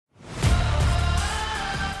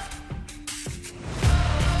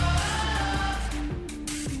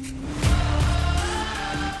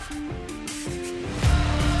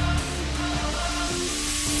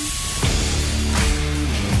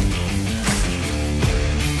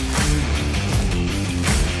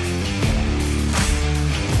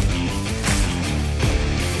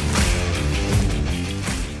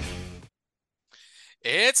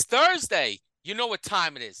It's Thursday. You know what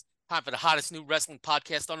time it is. Time for the hottest new wrestling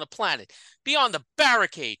podcast on the planet. Beyond the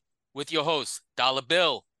Barricade with your hosts, Dollar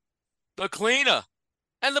Bill, the Cleaner,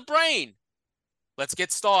 and the Brain. Let's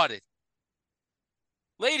get started.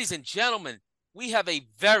 Ladies and gentlemen, we have a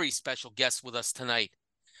very special guest with us tonight.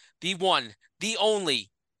 The one, the only,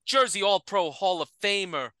 Jersey All-Pro Hall of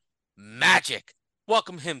Famer, Magic.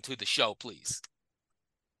 Welcome him to the show, please.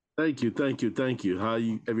 Thank you. How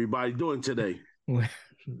you everybody doing today?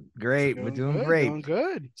 Great. We're doing great. Doing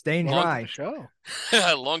good. Staying dry. Show.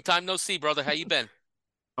 Long time no see, brother. How you been?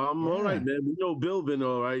 I'm all right, man. We know Bill been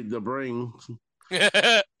all right. The Brain.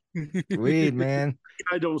 Weed, man.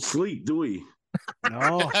 I don't sleep, do we?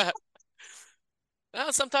 No.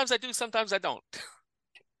 Well, sometimes I do, sometimes I don't.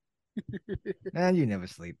 And you never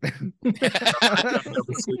sleep. I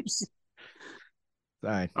never sleeps.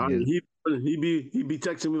 Sorry. He be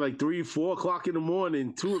texting me like 3, 4 o'clock in the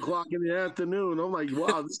morning, 2 o'clock in the afternoon. I'm like,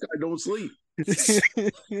 wow, this guy don't sleep.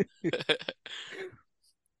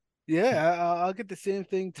 Yeah, I'll get the same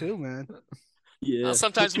thing too, man. Yeah. Well,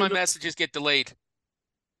 sometimes my messages get delayed.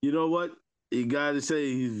 You know what? You got to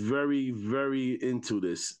say he's very, very into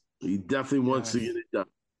this. He definitely wants to get it done.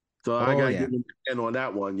 So I got to give him a hand on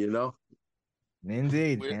that one, you know?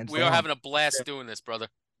 Indeed. We are having a blast doing this, brother.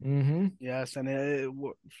 Mm-hmm. Yes, and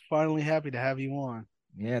we're finally happy to have you on.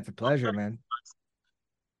 Yeah, it's a pleasure, man.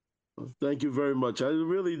 Thank you very much. I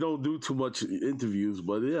really don't do too much interviews,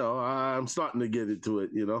 but, you know, I'm starting to get into it,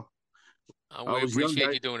 you know? We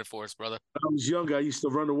appreciate you doing it for us, brother. When I was younger, I used to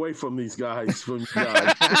run away from these guys.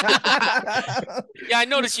 Yeah, I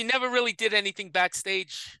noticed you never really did anything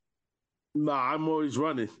backstage. Nah, I'm always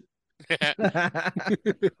running. And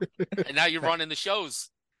now you're running the shows.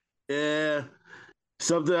 Yeah.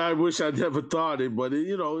 Something I wish I'd never thought it, but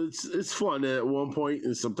you know, it's fun at one point,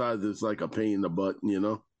 and sometimes it's like a pain in the butt, you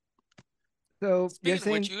know. So speaking of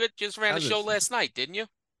which, you just ran a show last night, didn't you?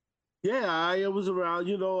 Yeah, I was around.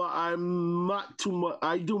 You know, I'm not too much.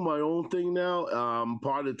 I do my own thing now.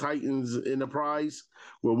 Part of Titans Enterprise.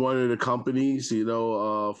 We're one of the companies, you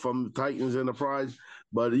know, from Titans Enterprise.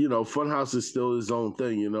 But, you know, Funhouse is still his own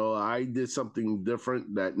thing. You know, I did something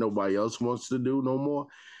different that nobody else wants to do no more.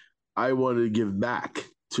 I wanted to give back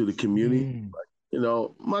to the community. You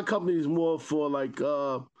know, my company is more for like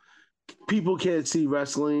people can't see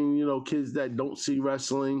wrestling, you know, kids that don't see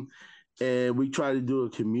wrestling. And we try to do a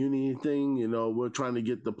community thing. You know, we're trying to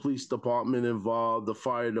get the police department involved, the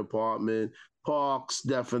fire department, parks,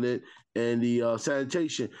 definite, and the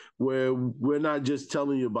sanitation, where we're not just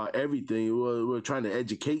telling you about everything. We're trying to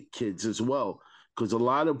educate kids as well. Because a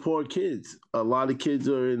lot of kids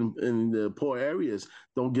are in the poor areas,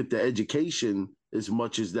 don't get the education as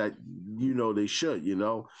much as that, you know, they should, you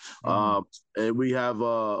know. And we have,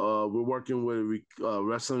 we're working with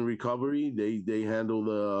Wrestling Recovery. They handle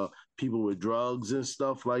the people with drugs and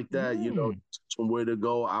stuff like that, you know, from where to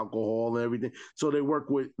go, alcohol and everything. So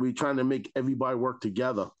we're trying to make everybody work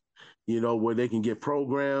together, you know, where they can get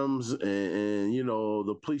programs and you know,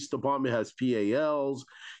 the police department has PALs.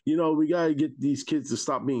 You know, we got to get these kids to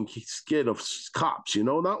stop being scared of cops, you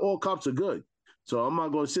know. Not all cops are good. So I'm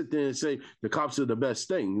not going to sit there and say the cops are the best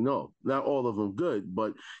thing. No, not all of them good.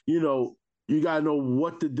 But, you know, you got to know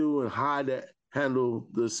what to do and how to handle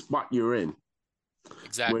the spot you're in.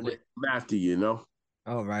 Exactly. When they come after you, know?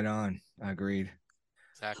 Oh, right on. Agreed.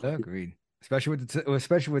 Exactly. Agreed.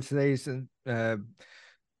 Especially with today's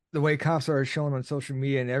the way cops are shown on social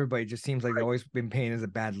media, and everybody just seems like they've always been painted as a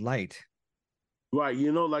bad light. Right.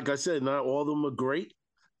 You know, like I said, not all of them are great,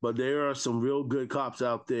 but there are some real good cops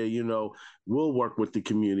out there, you know, will work with the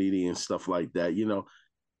community and stuff like that. You know,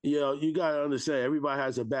 you got to understand, everybody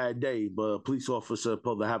has a bad day, but a police officer is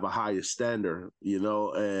supposed to have a higher standard, you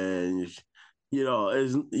know, and, you know,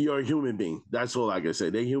 you're a human being. That's all I can say.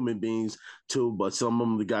 They're human beings too, but some of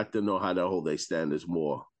them got to know how to hold their standards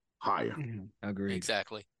more higher. Agreed.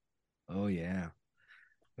 Exactly. Oh, yeah.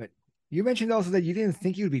 But you mentioned also that you didn't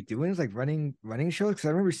think you'd be doing this, like running shows, because I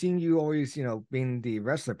remember seeing you always, you know, being the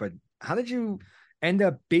wrestler, but how did you end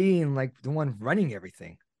up being like the one running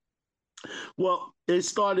everything? Well, it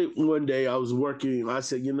started one day. I was working. I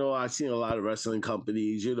said, you know, I've seen a lot of wrestling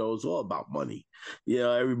companies, you know, it's all about money. You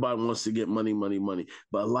know, everybody wants to get money.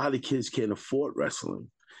 But a lot of kids can't afford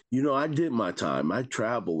wrestling. You know, I did my time. I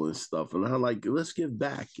travel and stuff. And I'm like, let's give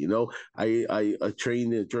back. You know, I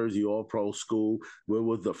trained at Jersey All-Pro School. We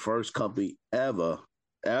were the first company ever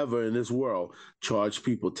in this world charge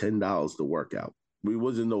people $10 to work out. We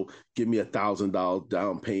wasn't no give me $1,000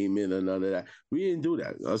 down payment or none of that. We didn't do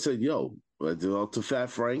that. I said, yo, to Fat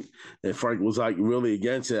Frank, and Frank was like really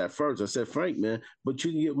against it at first. I said, Frank, man, but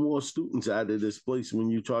you can get more students out of this place when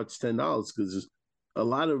you charge $10 because a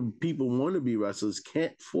lot of people want to be wrestlers,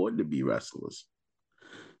 can't afford to be wrestlers.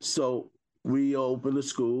 So we opened a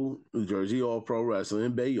school, New Jersey All Pro Wrestling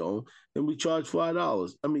in Bayonne, and we charged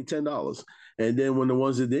 $5. I mean $10. And then when the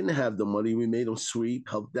ones that didn't have the money, we made them sweep,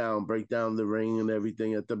 help down, break down the ring and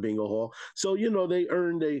everything at the bingo hall. So they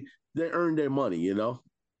earned their money.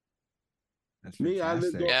 That's Me, I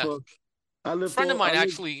lived fantastic. off Yeah. of. I A lived friend of off. mine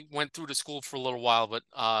actually went through the school for a little while, but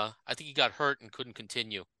I think he got hurt and couldn't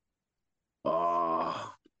continue.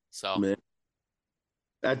 Oh So man,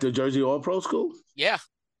 at the Jersey All Pro School. yeah,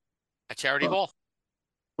 at Charity Oh, Hall.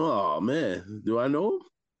 oh man, do I know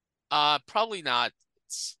him? Probably not.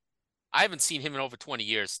 I haven't seen him in over 20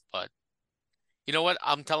 years, but you know what?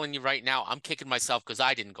 I'm telling you right now, I'm kicking myself because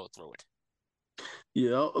I didn't go through it.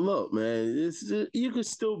 Look, man, you can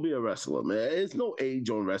still be a wrestler, man. There's no age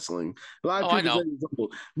on wrestling. A lot of Oh, I people know. say it's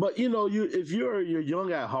old, but if you're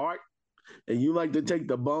young at heart and you like to take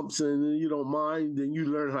the bumps and you don't mind, then you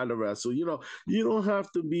learn how to wrestle. You don't have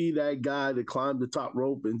to be that guy to climb the top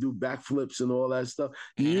rope and do backflips and all that stuff.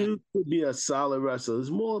 You could be a solid wrestler. It's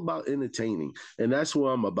more about entertaining, and that's what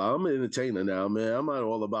I'm about. I'm an entertainer now, man. I'm not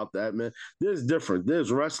all about that, man.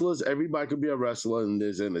 There's wrestlers. Everybody could be a wrestler, and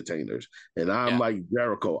there's entertainers. And I'm Yeah. like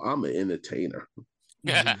Jericho. I'm an entertainer.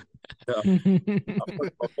 Yeah. Mm-hmm.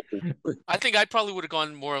 I think I probably would have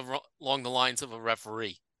gone more along the lines of a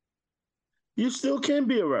referee. You still can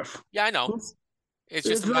be a ref. Yeah, I know. It's just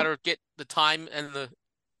It's a not- matter of get the time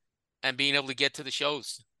and being able to get to the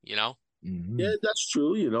shows, Yeah, that's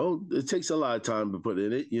true. It takes a lot of time to put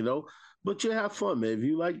in it, but you have fun, man. If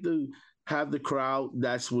you like to have the crowd,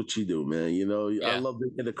 that's what you do, man. I Yeah. love to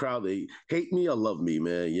get the crowd. They hate me or love me,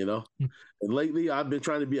 man, And lately I've been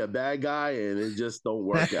trying to be a bad guy and it just don't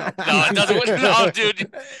work out. No, it doesn't. No,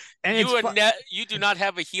 dude. And You do not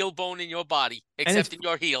have a heel bone in your body except in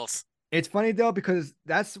your heels. It's funny though because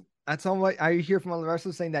that's all what I hear from other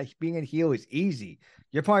wrestlers saying that being a heel is easy.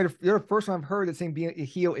 You're the first one I've heard that saying being a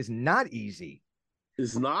heel is not easy.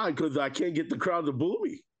 It's not because I can't get the crowd to boo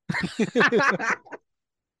me.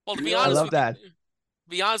 Well, to be Yeah, I honest love with that. you, to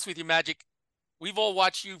be honest with you, Magic, we've all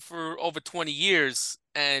watched you for over 20 years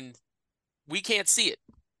and we can't see it.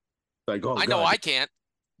 Like, oh, I know God. I can't.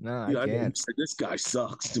 No, Yeah, I I know. can't. This guy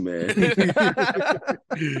sucks, man.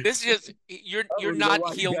 This is just you're don't even know not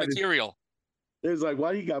why he heel got it. material. It's like,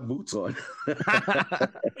 why he got boots on?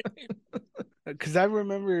 Because I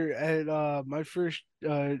remember at my first,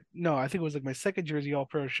 no, I think it was like my second Jersey All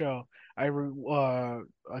Pro show I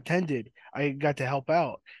attended. I got to help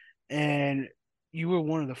out, and you were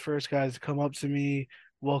one of the first guys to come up to me,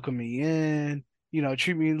 welcome me in,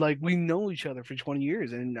 treat me like we know each other for 20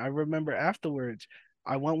 years. And I remember afterwards,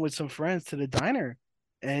 I went with some friends to the diner,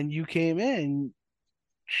 and you came in,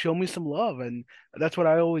 show me some love, and that's what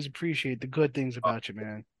I always appreciate, the good things about you,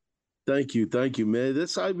 man. Thank you, man.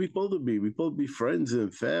 That's how we supposed to be. We supposed to be friends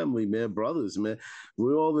and family, man, brothers, man.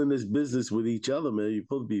 We're all in this business with each other, man. You're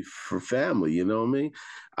supposed to be for family, you know what I mean?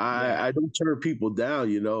 I don't turn people down,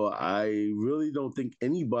 I really don't think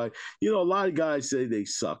anybody, a lot of guys say they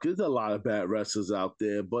suck. There's a lot of bad wrestlers out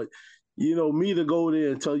there, but me to go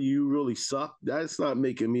there and tell you really suck, that's not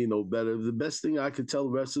making me no better. The best thing I could tell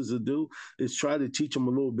wrestlers to do is try to teach them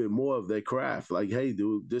a little bit more of their craft. Like, hey,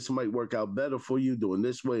 dude, this might work out better for you doing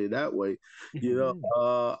this way or that way.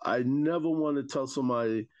 I never want to tell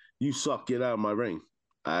somebody, you suck, get out of my ring.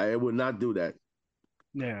 I would not do that.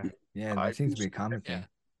 Yeah. Yeah, that seems to be a common thing.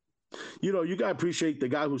 You gotta appreciate the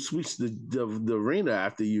guy who sweeps the arena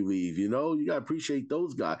after you leave. You gotta appreciate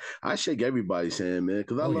those guys. I shake everybody's hand, man,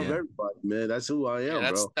 because I love everybody, man. That's who I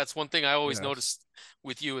am, bro. That's one thing I always noticed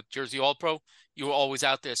with you at Jersey All Pro. You were always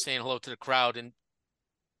out there saying hello to the crowd, and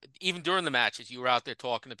even during the matches, you were out there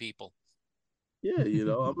talking to people. Yeah,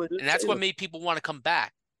 and that's what made people want to come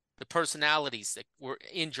back. The personalities that were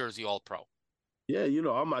in Jersey All Pro. Yeah,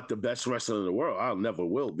 I'm not the best wrestler in the world. I never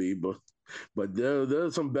will be, but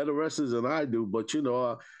there's some better wrestlers than I do. But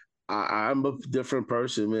I'm a different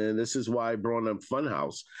person, man. This is why I brought up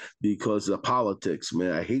Funhouse, because of politics,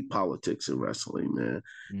 man. I hate politics in wrestling, man.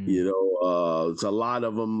 It's a lot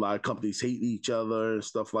of them. A lot of companies hate each other and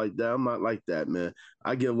stuff like that. I'm not like that, man.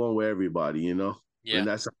 I get along with everybody, Yeah.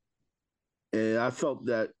 And I felt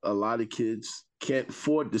that a lot of kids can't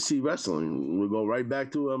afford to see wrestling. We'll go right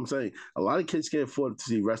back to what I'm saying. A lot of kids can't afford to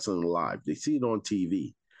see wrestling live. They see it on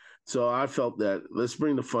TV. So I felt that let's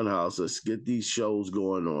bring the Funhouse. Let's get these shows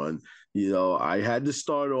going on. I had to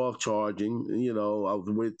start off charging. I was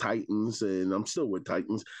with Titans, and I'm still with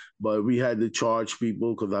Titans, but we had to charge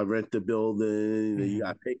people because I rent the building, and you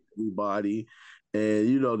got to pay everybody.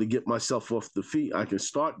 And, to get myself off the feet, I can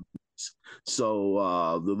start fights.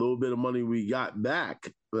 So the little bit of money we got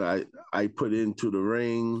back, I put into the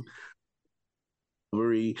ring.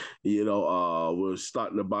 We're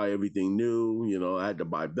starting to buy everything new. I had to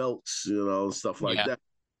buy belts, stuff like that.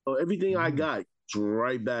 So everything I got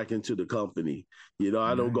right back into the company.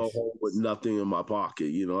 I don't go home with nothing in my pocket.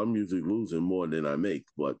 I'm usually losing more than I make,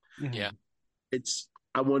 but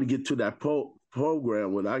I want to get to that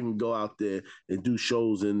program when I can go out there and do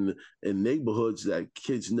shows in neighborhoods that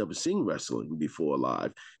kids never seen wrestling before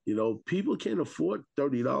live. People can't afford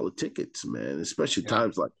 $30 tickets, man, especially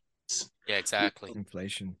times like this. Yeah, exactly.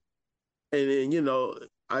 Inflation. And then,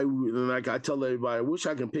 I tell everybody, I wish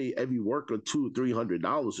I can pay every worker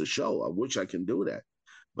 $200-$300 a show. I wish I can do that,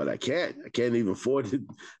 but I can't. I can't even afford it.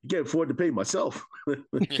 I can't afford to pay myself.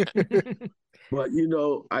 But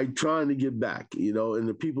I'm trying to give back. And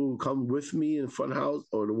the people who come with me in front house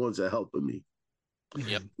are the ones that are helping me.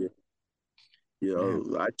 Yep.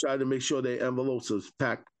 I try to make sure their envelopes are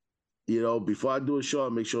packed. Before I do a show, I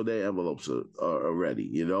make sure their envelopes are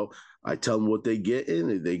ready. I tell them what they get in.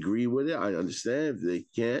 If they agree with it, I understand. If they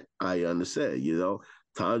can't, I understand.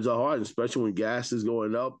 Times are hard, especially when gas is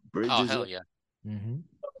going up. Bridges. Oh, hell yeah.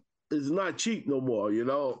 It's not cheap no more,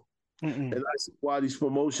 And that's why these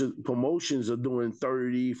promotions are doing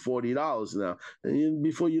 $30, $40 now. And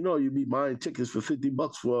before you know, you'll be buying tickets for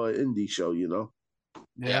 $50 for an indie show,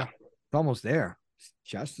 Yeah. It's almost there. It's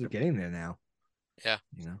just getting there now. Yeah.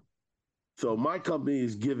 So my company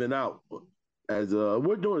is giving out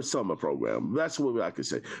we're doing a summer program. That's what I could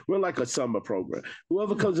say. We're like a summer program.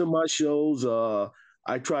 Whoever comes in my shows,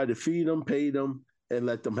 I try to feed them, pay them, and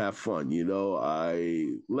let them have fun. I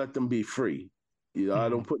let them be free. I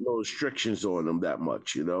don't put no restrictions on them that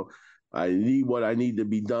much. I need what I need to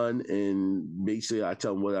be done, and basically I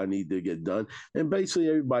tell them what I need to get done, and basically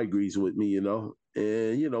everybody agrees with me. And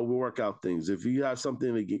we work out things. If you have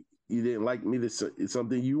something that you didn't like me to say,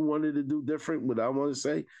 something you wanted to do different, what I want to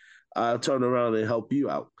say, I'll turn around and help you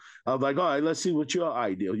out. I was like, all right, let's see what your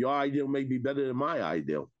ideal. Your ideal may be better than my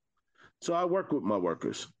ideal. So I work with my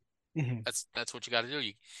workers. That's what you got to do.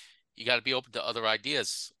 You got to be open to other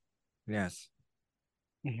ideas. Yes.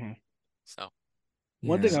 So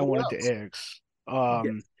one thing I wanted to ask,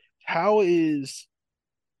 how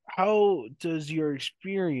does your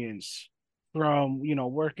experience from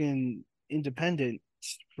working independent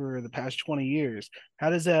for the past 20 years, how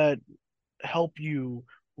does that help you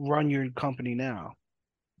run your company now?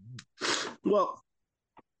 Well,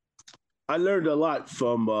 I learned a lot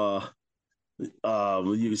from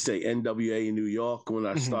you could say NWA in New York. When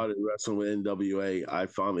I started wrestling with NWA, I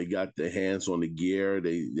finally got the hands on the gear.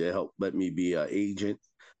 They helped let me be an agent,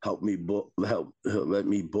 help let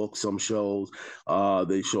me book some shows.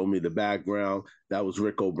 They showed me the background. That was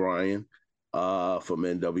Rick O'Brien from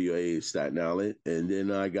NWA Staten Island. And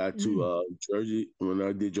then I got to Jersey. When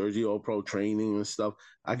I did Jersey All Pro training and stuff,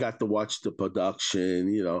 I got to watch the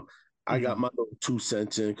production. I got my little 2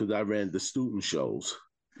 cents in because I ran the student shows.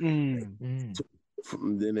 Then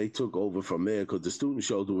they took over from there because the student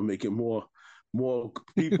shows were making more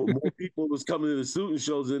people was coming to the student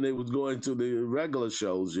shows than they was going to the regular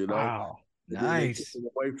shows. Wow, nice. They took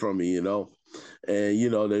it away from me, and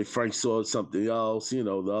they Frank saw something else. The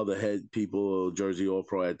other head people, Jersey All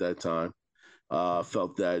Pro at that time,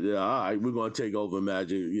 felt that all right, we're gonna take over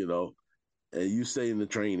Magic, and you stay in the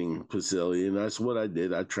training facility. And that's what I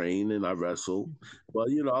did. I trained and I wrestled. But,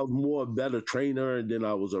 I was more a better trainer than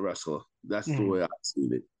I was a wrestler. That's the way I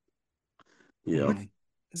seen it.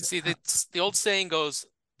 See, the old saying goes,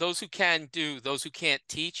 those who can do, those who can't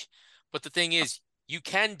teach. But the thing is, you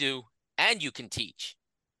can do and you can teach.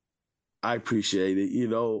 I appreciate it.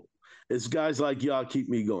 It's guys like y'all keep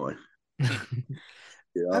me going.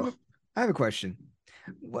 I have a question.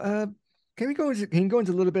 Can you go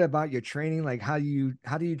into a little bit about your training? Like how do you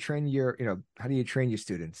train your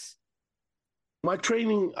students? My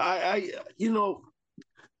training, when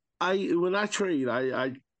I train,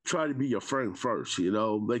 I try to be your friend first,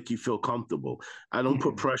 make you feel comfortable. I don't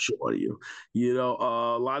put pressure on you.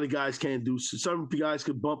 A lot of guys can't do, some guys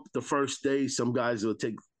could bump the first day. Some guys will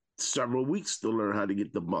take several weeks to learn how to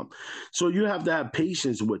get the bump. So you have to have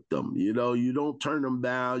patience with them. You don't turn them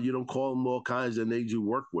down. You don't call them all kinds of names. You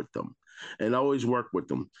work with them. And I always work with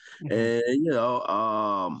them. And,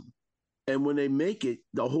 and when they make it,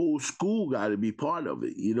 the whole school got to be part of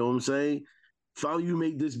it. You know what I'm saying? How you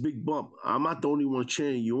make this big bump? I'm not the only one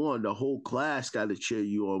cheering you on. The whole class got to cheer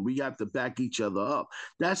you on. We have to back each other up.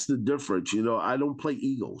 That's the difference. I don't play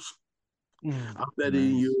egos. I'm better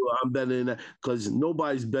than you. I'm better than that because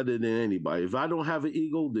nobody's better than anybody. If I don't have an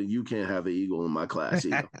ego, then you can't have an ego in my class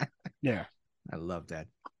either. Yeah, I love that.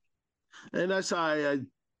 And that's how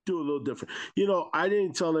do a little different. I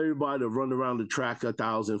didn't tell everybody to run around the track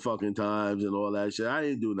 1,000 fucking times and all that shit. I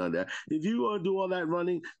didn't do none of that. If you want to do all that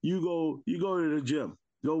running, you go to the gym.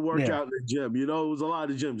 Go work Yeah. out in the gym. It was a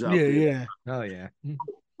lot of gyms out Yeah, there. yeah. Oh yeah.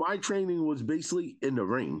 My training was basically in the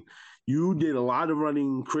ring. You did a lot of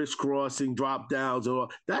running, crisscrossing, drop downs, and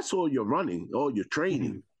all. That's all your running, all your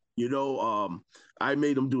training. I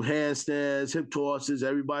made them do handstands, hip tosses,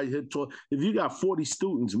 everybody hip toss. If you got 40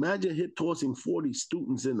 students, imagine hip tossing 40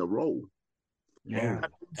 students in a row. Yeah.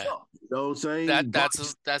 You know what I'm saying?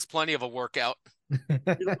 That's plenty of a workout.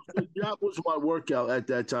 That was my workout at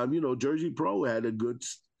that time. Jersey Pro had a good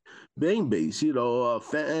bang base,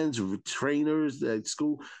 fans, trainers at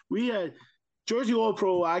school. We had Jersey All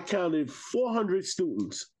Pro, I counted 400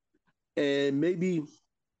 students, and maybe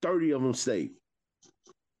 30 of them stayed.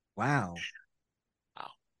 Wow.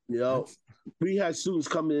 We had students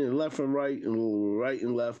coming in left and right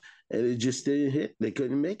and left, and it just didn't hit. They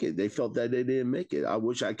couldn't make it. They felt that they didn't make it. I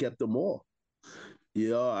wish I kept them all.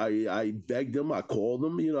 I begged them. I called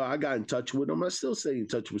them. I got in touch with them. I still stay in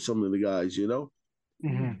touch with some of the guys,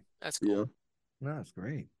 Mm-hmm. That's cool. No, that's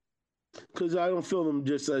great. Because I don't feel them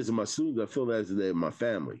just as my students. I feel as they're my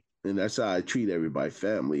family. And that's how I treat everybody,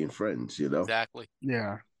 family and friends, Exactly.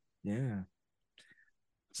 Yeah. Yeah.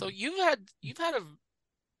 So you've had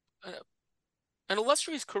an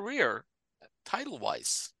illustrious career,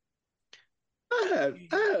 title-wise. I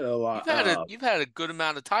had a lot. You've had a good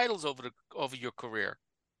amount of titles over your career.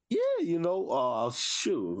 Yeah,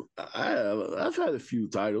 shoot, I've had a few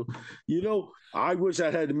titles. I wish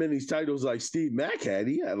I had many titles like Steve Mack had.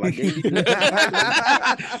 He had like 80.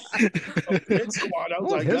 Squad, I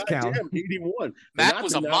was like, God damn, 81. Mack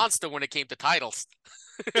was a monster when it came to titles.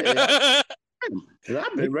 Yeah, and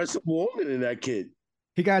I've been wrestling longer than that kid.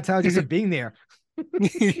 He got a title just for being there.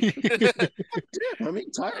 How many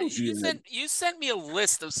titles you sent me a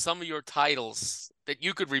list of some of your titles that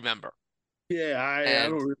you could remember. Yeah, I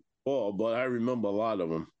don't remember all, but I remember a lot of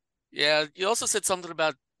them. Yeah, you also said something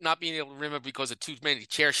about not being able to remember because of too many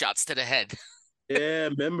chair shots to the head. Yeah,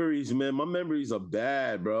 memories, man. My memories are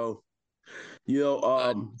bad, bro.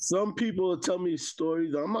 Some people tell me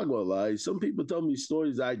stories. I'm not gonna lie. Some people tell me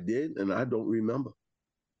stories I did and I don't remember.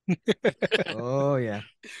 Oh yeah.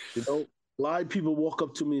 A lot of people walk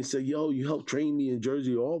up to me and say, "Yo, you helped train me in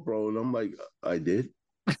Jersey All Pro," and I'm like, "I did."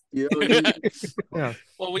 Yeah.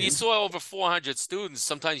 Well, when you saw over 400 students,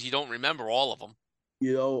 sometimes you don't remember all of them.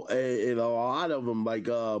 And a lot of them, like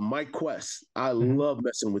Mike Quest. I love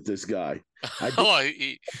messing with this guy. He's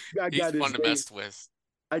fun to mess with.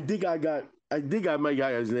 I think I might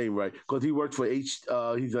got his name right because he worked for he's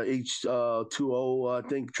a H2O I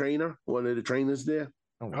think trainer, one of the trainers there.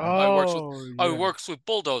 Oh, wow. He works with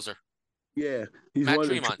Bulldozer. Yeah, he's Matt one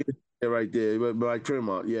Tremont. of the trainers right there, Mike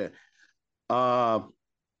Tremont. Yeah.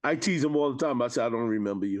 I tease him all the time. I say, I don't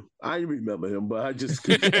remember you. I remember him, but I just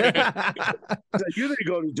you didn't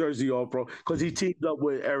go to Jersey All Pro because he teamed up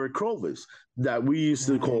with Eric Crovers that we used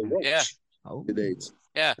to call Roach. Yeah.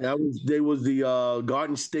 Yeah. They was the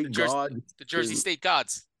Garden State God. The Jersey State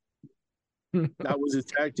Gods. That was his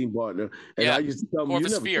tag team partner. And I used to tell him,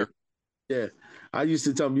 I used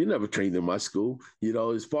to tell him, you never trained in my school.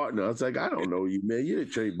 His partner. I was like, I don't know you, man. You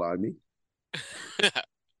didn't train by me.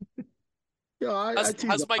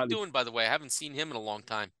 How's Mike doing, by the way? I haven't seen him in a long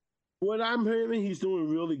time. When I'm hearing, he's doing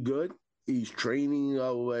really good. He's training at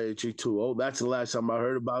H2O. That's the last time I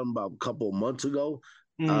heard about him, about a couple of months ago.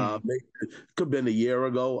 Maybe, it could have been a year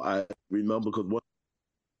ago. I remember because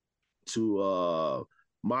to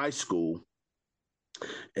my school,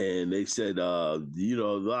 and they said, a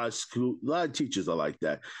lot of teachers are like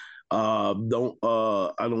that. I don't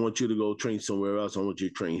want you to go train somewhere else. I want you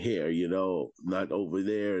to train here, not over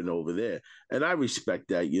there and over there. And I respect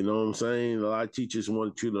that, you know what I'm saying? A lot of teachers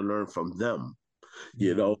want you to learn from them.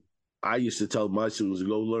 I used to tell my students to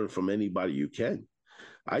go learn from anybody you can.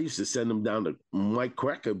 I used to send them down to Mike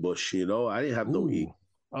Crackerbush, I didn't have no ego.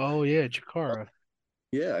 Oh yeah, Jakara.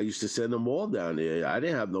 Yeah, I used to send them all down there. I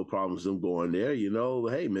didn't have no problems with them going there.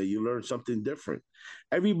 Hey, man, you learn something different.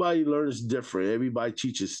 Everybody learns different. Everybody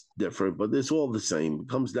teaches different, but it's all the same. It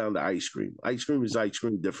comes down to ice cream. Ice cream is ice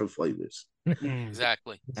cream, different flavors.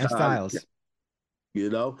 Exactly. And styles.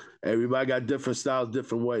 Everybody got different styles,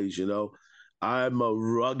 different ways, I'm a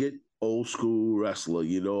rugged, old school wrestler.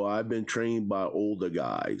 I've been trained by older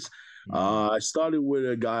guys. I started with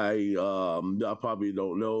a guy I probably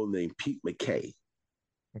don't know named Pete McKay.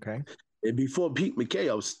 Okay. And before Pete McKay,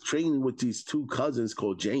 I was training with these two cousins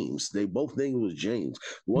called James. They both named was James.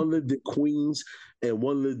 One lived in Queens and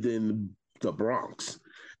one lived in the Bronx.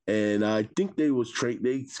 And I think they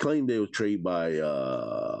claimed they was trained by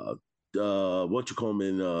what you call him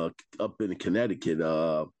in up in Connecticut.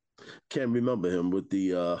 Can't remember him with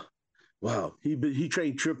the wow. He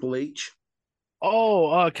trained Triple H. Killer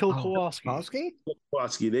Oh, Kowalski.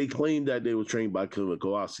 Kowalski? They claimed that they were trained by Killer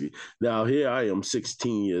Kowalski. Now here I am,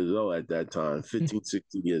 16 years old at that time, 15,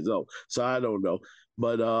 16 years old. So I don't know,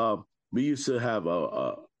 but we used to have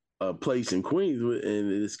a place in Queens,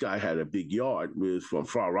 and this guy had a big yard. We was from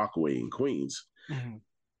Far Rockaway in Queens. Mhm.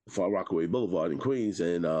 Far Rockaway Boulevard in Queens,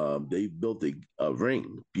 and they built a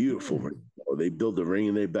ring, beautiful ring. They built a ring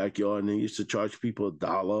in their backyard, and they used to charge people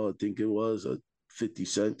 $1, I think it was, or 50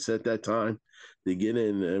 cents at that time to get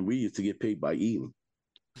in, and we used to get paid by eating.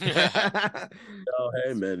 Oh,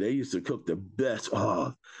 hey man, they used to cook the best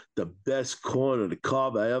corn on the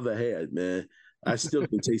cob I ever had, man. I still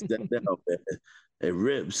can taste that now, man. And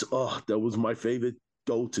ribs, that was my favorite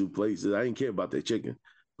go-to places. I didn't care about their chicken,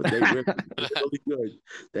 but they ribs were really good.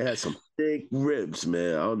 They had some thick ribs,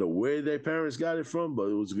 man. I don't know where their parents got it from, but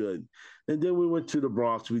it was good. And then we went to the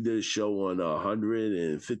Bronx. We did a show on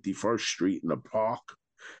 151st Street in the park.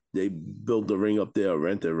 They built the ring up there,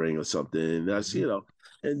 rent a ring or something. And that's,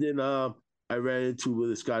 and then I ran into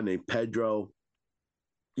this guy named Pedro.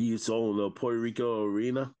 He used to own the Puerto Rico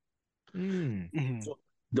Arena. Mm. So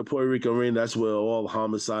the Puerto Rico Arena, that's where all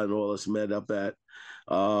homicide and all us met up at.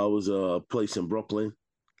 It was a place in Brooklyn.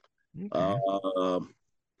 Okay.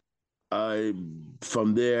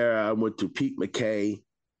 From there I went to Pete McKay,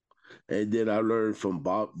 and then I learned from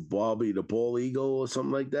Bobby the Ball Eagle or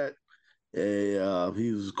something like that. And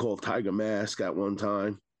he was called Tiger Mask at one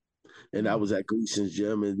time, and I was at Gleason's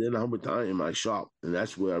gym, and then I went to Iron My Shop, and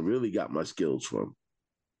that's where I really got my skills from.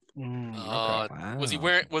 Okay. Wow. Was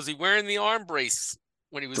he wearing the arm brace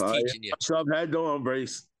when he was teaching you? Shop had no arm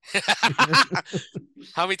brace.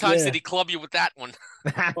 How many times did he club you with that one?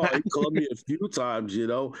 He clubbed me a few times,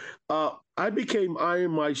 I became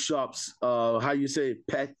Iron My Shop's how you say it,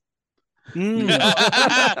 pet.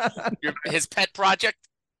 His pet project?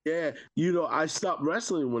 Yeah, I stopped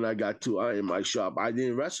wrestling when I got to Iron My Shop. I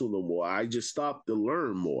didn't wrestle no more. I just stopped to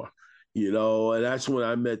learn more, and that's when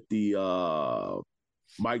I met the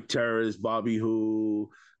Mike Terrace, Bobby Who,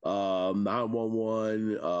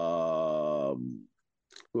 911.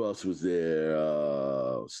 Who else was there?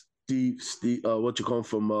 Steve, what you call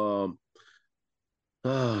from?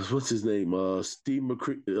 What's his name? Steve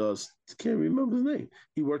McCree. Can't remember his name.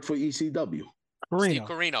 He worked for ECW. Steve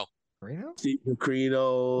Corino. Steve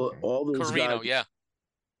Carino, all those Carino, guys.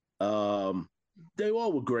 yeah. They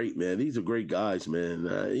all were great, man. These are great guys, man.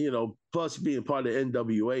 Plus being part of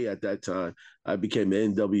NWA at that time, I became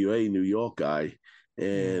an NWA New York guy,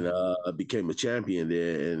 and I became a champion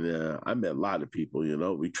there. And I met a lot of people.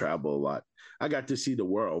 We travel a lot. I got to see the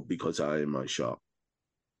world because I am my shop.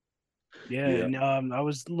 Yeah, and I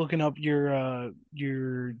was looking up your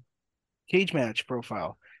cage match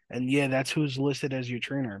profile. And yeah, that's who's listed as your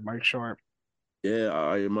trainer, Mike Sharp. Yeah,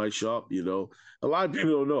 Iron My Shop, A lot of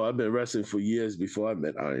people don't know I've been wrestling for years before I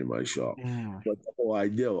met Iron My Shop. But the whole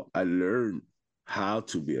idea, I learned how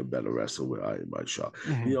to be a better wrestler with Iron My Shop.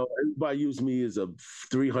 Everybody used me as a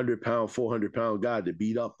 300-pound, 400-pound guy to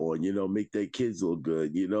beat up on, make their kids look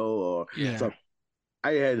good, So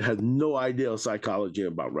I had no idea of psychology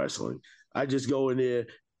about wrestling. I just go in there,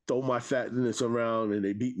 throw my fatness around, and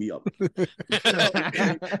they beat me up.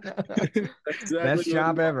 Best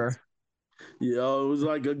job ever. It was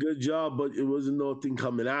like a good job, but it wasn't nothing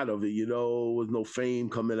coming out of it. It was no fame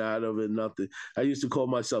coming out of it, nothing. I used to call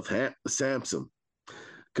myself Samson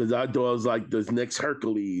because I thought I was like the next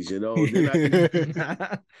Hercules, Then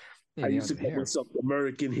I used to call myself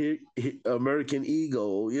American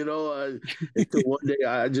Eagle, until one day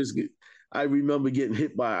I remember getting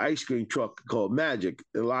hit by an ice cream truck called Magic.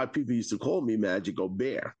 A lot of people used to call me Magic or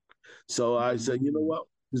Bear. So I said, you know what?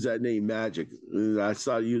 Who's that name Magic? And I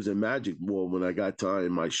started using Magic more when I got time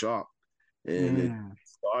in my shop. And it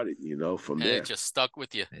started, from there. It just stuck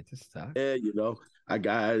with you. It just stuck. Yeah, I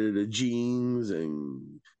got out of the jeans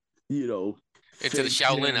and, into the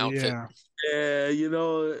Shaolin outfit. Yeah,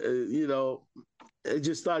 it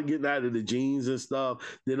just started getting out of the jeans and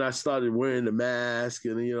stuff. Then I started wearing the mask,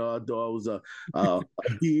 and I thought I was a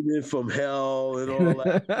demon from hell and all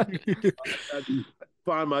that. I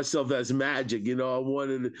find myself as Magic. I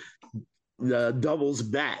wanted doubles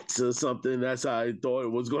bats or something. That's how I thought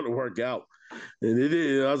it was going to work out, and it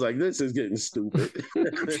is. I was like, this is getting stupid.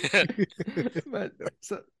 but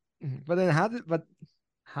then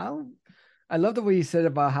how? I love the way you said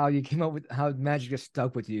about how you came up with how Magic just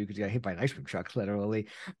stuck with you because you got hit by an ice cream truck, literally.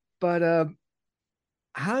 But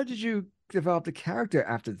how did you develop the character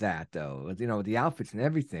after that, though? The outfits and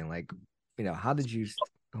everything. Like, how did you?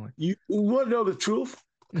 You want to know the truth?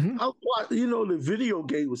 Mhm. The video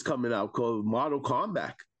game was coming out called Mortal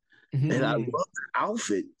Kombat. Mhm. And I love the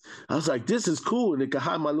outfit. I was like, this is cool. And it could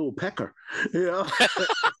hide my little pecker. You know?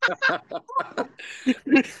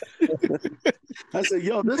 I said,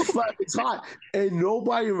 yo, this flap is hot. And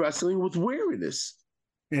nobody in wrestling was wearing this.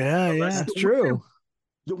 Yeah, yeah. That's true.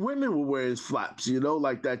 The women were wearing flaps,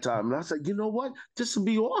 like that time. And I was like, you know what? This would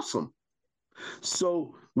be awesome.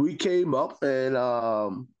 So we came up and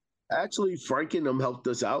actually Frank and them helped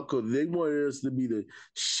us out because they wanted us to be the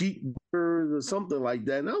sheep birds or something like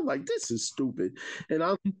that. And I was like, this is stupid. And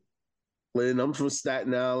I'm from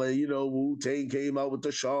Staten Island, Wu-Tang came out with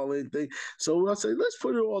the Charlotte thing. So I said, let's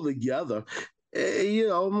put it all together. And,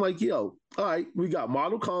 I'm like, yo, all right, we got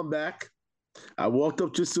Mortal Kombat. I walked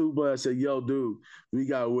up to Suba. I said, yo, dude, we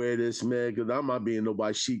got to wear this, man, because I'm not being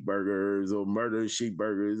nobody's sheep burgers or murdering sheep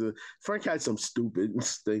burgers. Frank had some stupid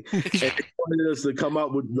thing. And he wanted us to come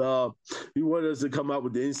out with the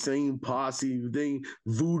insane posse thing,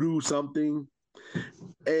 voodoo something.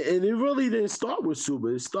 And it really didn't start with Suba.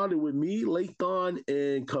 It started with me, Lathan,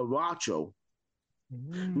 and Caracho.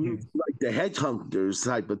 Like the headhunters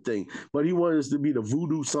type of thing. But he wanted us to be the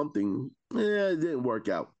voodoo something. It didn't work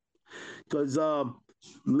out. Because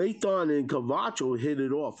Lathan and Cavacho hit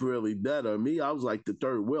it off really better. Me, I was like the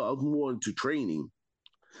third wheel. I was more into training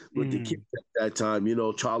with the kids at that time,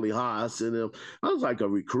 Charlie Haas and them. I was like a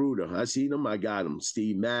recruiter. I seen them, I got them.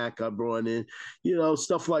 Steve Mack, I brought in,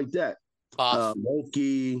 stuff like that.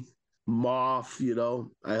 Loki, Moth,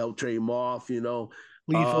 I helped train Moth, Lethal.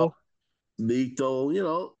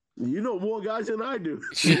 Lethal, more guys than I do.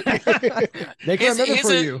 They can remember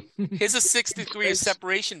for you. Here's a 6-3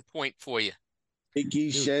 separation point for you.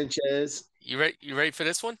 Icky Sanchez. You ready for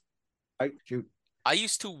this one? Shoot. I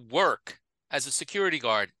used to work as a security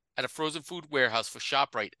guard at a frozen food warehouse for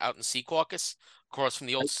ShopRite out in Secaucus, across from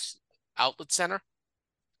the old outlet center.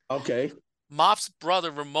 Okay. Moff's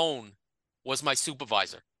brother Ramon was my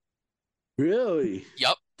supervisor. Really?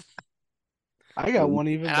 Yep. I got one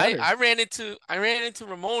even better. I ran into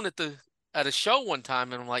Ramon at a show one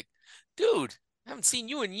time, and I'm like, dude, I haven't seen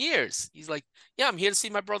you in years. He's like, yeah, I'm here to see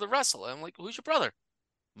my brother wrestle. And I'm like, who's your brother?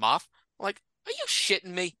 Moff. I'm like, are you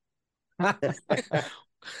shitting me?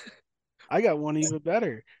 I got one even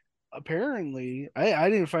better. Apparently, I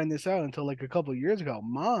didn't find this out until like a couple of years ago.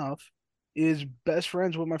 Moff is best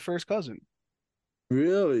friends with my first cousin.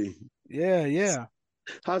 Really? Yeah, yeah.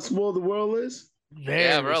 How small the world is?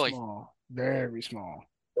 Very really small. Very small.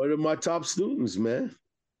 One of my top students, man.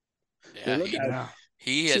 Yeah,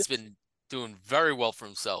 he has been doing very well for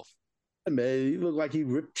himself. Man, he looked like he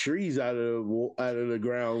ripped trees out of the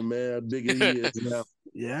ground, man. How big he is now.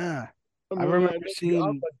 Yeah. I remember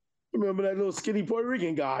that little skinny Puerto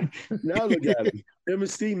Rican guy. Now look at him. Him and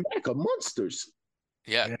Steve Mack are monsters.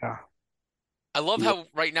 Yeah. I love how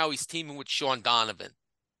right now he's teaming with Sean Donovan.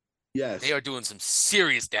 Yes. They are doing some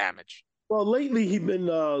serious damage. Well, lately he's been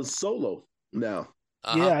solo now.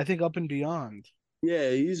 Yeah, I think Up and Beyond.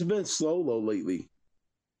 Yeah, he's been solo lately.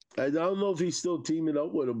 I don't know if he's still teaming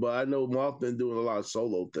up with him, but I know Mark's been doing a lot of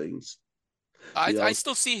solo things. I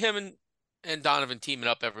still see him and Donovan teaming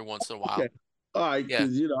up every once in a while. Okay. All right,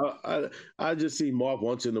 because I just see Mark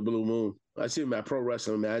once in the blue moon. I see him at Pro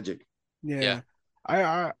Wrestling Magic. Yeah.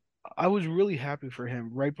 I was really happy for him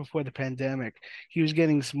right before the pandemic. He was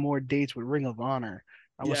getting some more dates with Ring of Honor.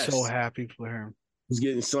 I was so happy for him. He's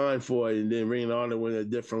getting signed for it, and then Ring of Honor went a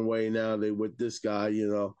different way now. They with this guy,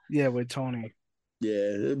 Yeah, with Tony.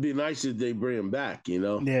 Yeah, it'd be nice if they bring him back,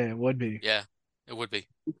 Yeah, it would be. Yeah, it would be.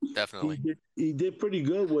 Definitely. He did pretty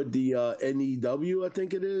good with the NEW, I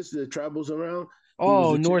think it is, that travels around.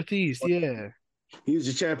 Oh, Northeast, yeah. He was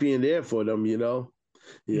a champion there for them,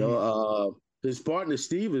 his partner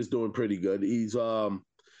Steve is doing pretty good. He's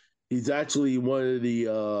actually one of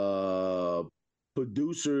the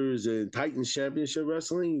producers in Titans Championship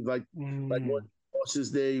Wrestling, like one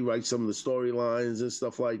Boss's Day, write some of the storylines and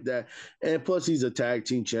stuff like that. And plus, he's a tag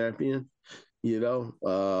team champion. He's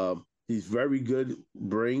very good.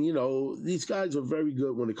 These guys are very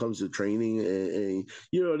good when it comes to training, and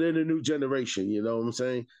they're the new generation. You know what I'm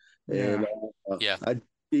saying? Yeah. And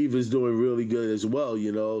Steve is doing really good as well.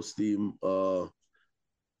 Steve.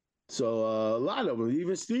 So a lot of them,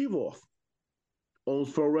 even Steve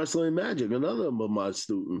owns Pro Wrestling Magic, another of my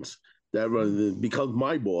students that becomes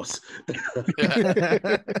my boss. Become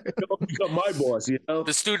my boss,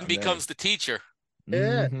 The student becomes the teacher.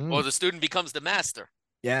 Yeah. Or the student becomes the master.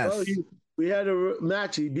 Yes. Well, we had a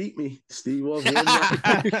match. He beat me, Steve.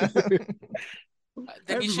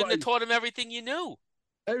 Then you shouldn't have taught him everything you knew.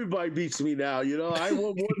 Everybody beats me now. I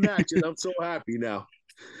won one match, and I'm so happy now.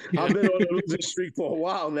 I've been on a losing streak for a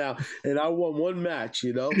while now, and I won one match.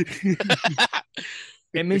 It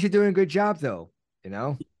means you're doing a good job, though.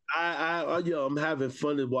 I'm having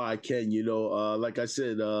fun while I can. Like I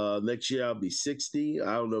said, next year I'll be 60.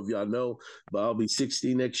 I don't know if y'all know, but I'll be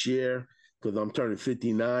 60 next year because I'm turning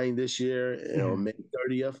 59 this year on May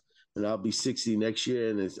 30th, and I'll be 60 next year.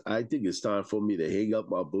 And I think it's time for me to hang up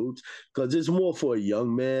my boots because it's more for a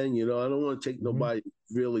young man. I don't want to take nobody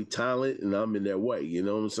really talent, and I'm in their way. You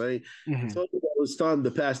know what I'm saying? So it's time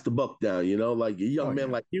to pass the buck down. Like a young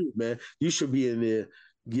man like you, man, you should be in there.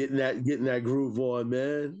 Getting that groove on,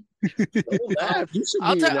 man. Don't laugh. You should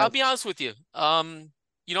be I'll be honest with you.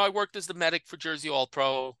 I worked as the medic for Jersey All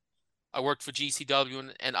Pro. I worked for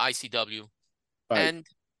GCW and ICW, right. And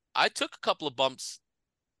I took a couple of bumps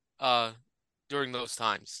during those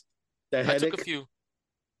times. I took a few.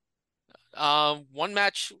 One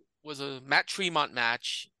match was a Matt Tremont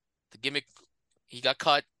match. The gimmick, he got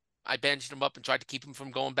cut. I bandaged him up and tried to keep him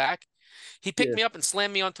from going back. He picked me up and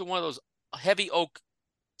slammed me onto one of those heavy oak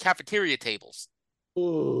cafeteria tables.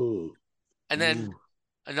 Ooh. And then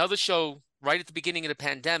another show right at the beginning of the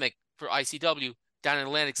pandemic for ICW down in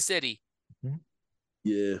Atlantic City.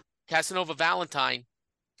 Yeah. Casanova Valentine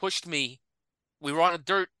pushed me. We were on a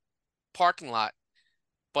dirt parking lot,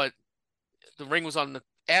 but the ring was on the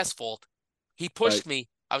asphalt. He pushed me.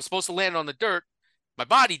 I was supposed to land on the dirt. My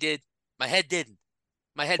body did. My head didn't.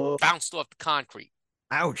 My head bounced off the concrete.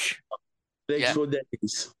 Ouch. Thanks for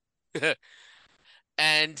days.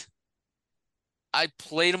 And I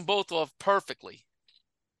played them both off perfectly.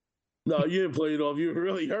 No, you didn't play it off. You were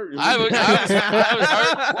really hurting. I was hurt.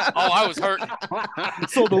 Oh, I was hurting.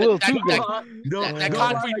 Sold a little too good. That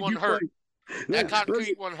concrete one hurt. That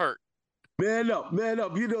concrete one hurt. Man up.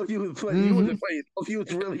 You was playing. You wasn't playing. You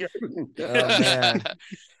was really hurting. Oh, man.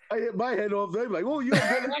 I hit my head off. They're like, "Oh, you're a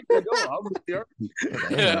good actor." No, I'm really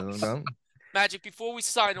hurting. Magic. Before we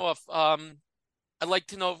sign off, I'd like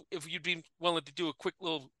to know if you'd be willing to do a quick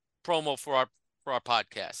little promo for our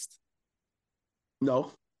podcast.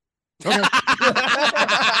 No. Okay.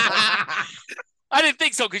 I didn't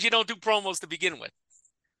think so because you don't do promos to begin with.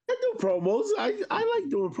 I do promos. I like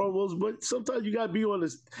doing promos, but sometimes you gotta be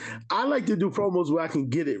honest. I like to do promos where I can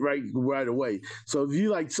get it right away. So if you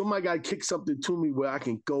like somebody gotta kick something to me where I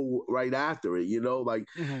can go right after it, like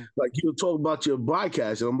you talk about your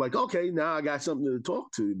podcast, and I'm like, okay, now I got something to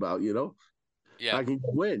talk to you about, Yeah. I can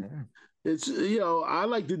win. Yeah. It's I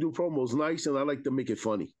like to do promos nice, and I like to make it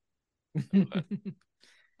funny. Okay.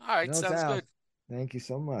 All right, No sounds doubt. good. Thank you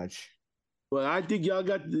so much. Well, I think y'all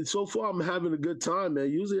got so far. I'm having a good time,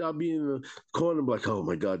 man. Usually I'll be in the corner, like, oh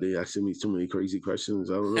my god, they asking me so many crazy questions.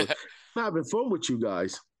 I don't know. I'm having fun with you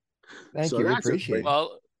guys. Thank you. We appreciate it.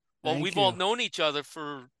 Well, we've all known each other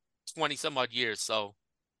for 20 some odd years, so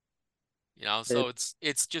so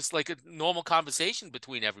it's just like a normal conversation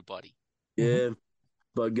between everybody. Yeah.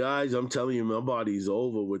 But guys, I'm telling you, my body's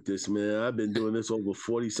over with this, man. I've been doing this over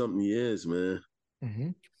 40 something years, man.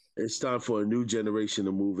 It's time for a new generation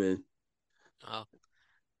to move in.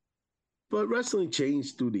 But wrestling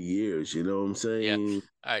changed through the years, you know what I'm saying? Yeah.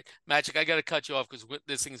 All right, Magic, I got to cut you off because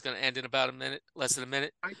this thing's going to end in about a minute, less than a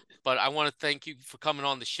minute. But I want to thank you for coming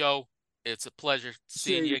on the show. It's a pleasure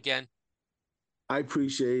seeing you again. I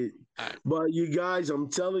appreciate it. Right. But you guys,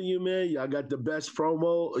 I'm telling you, man, y'all got the best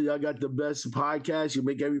promo. Y'all got the best podcast. You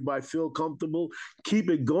make everybody feel comfortable. Keep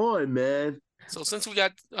it going, man. So since we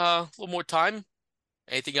got a little more time,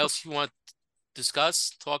 anything else you want to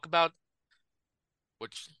discuss, talk about?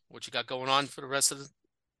 What you got going on for the rest of the...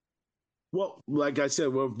 Well, like I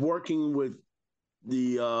said, we're working with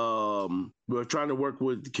we're trying to work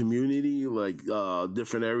with the community, like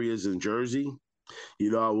different areas in Jersey.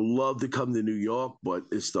 I would love to come to New York, but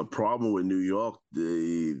it's the problem with New York.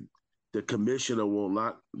 The commissioner will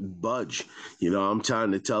not budge. I'm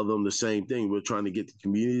trying to tell them the same thing. We're trying to get the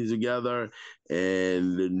communities together,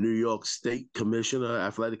 and the New York State Commissioner,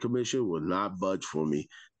 Athletic Commission, will not budge for me.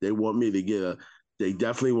 They want me to they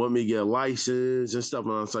definitely want me to get a license and stuff.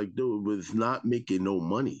 And I was like, dude, it's not making no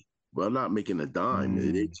money. We're not making a dime.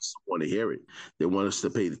 They just want to hear it. They want us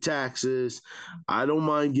to pay the taxes. I don't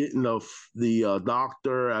mind getting the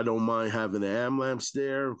doctor. I don't mind having the ambulance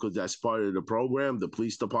there because that's part of the program. The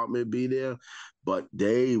police department be there, but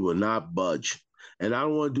they will not budge. And I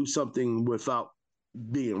don't want to do something without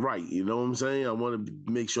being right. You know what I'm saying? I want to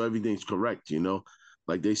make sure everything's correct.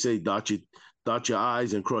 Like they say, dot your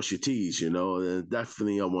I's and cross your T's. And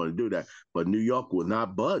definitely I want to do that. But New York will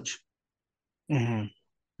not budge.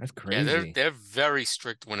 That's crazy. Yeah, they're very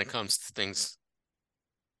strict when it comes to things.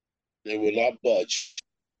 They will not budge.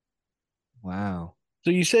 Wow. So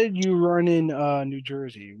you said you run in New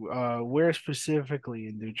Jersey. Where specifically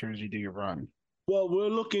in New Jersey do you run? Well, we're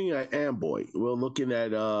looking at Amboy. We're looking at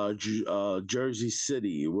Jersey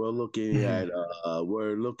City. Mhm.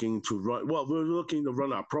 We're looking to run. Well, we're looking to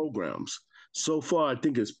run our programs. So far, I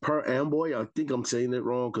think it's per Amboy. I think I'm saying it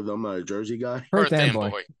wrong because I'm not a Jersey guy. Perth Perth Amboy.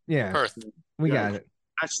 Amboy. Yeah, Perth. we Yeah, got it.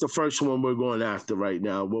 that's the first one we're going after right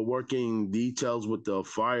now. We're working details with the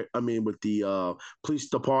fire. I mean, with the police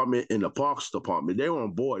department and the parks department. They're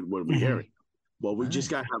on board when we're hearing. Mhm. Well, we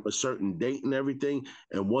just Nice. got to have a certain date and everything.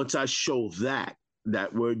 And once I show that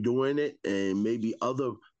we're doing it, and maybe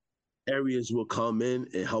other areas will come in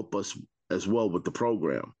and help us as well with the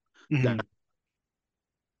program. That Mhm.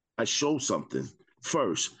 I show something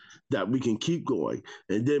first that we can keep going,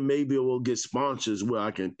 and then maybe we'll get sponsors where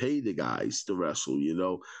I can pay the guys to wrestle.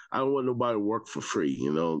 I don't want nobody to work for free.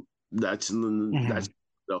 That's. Mhm.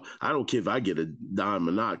 I don't care if I get a dime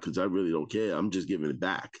or not because I really don't care. I'm just giving it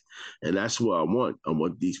back, and that's what I want. I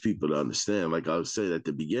want these people to understand. Like I was saying at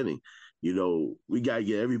the beginning, we gotta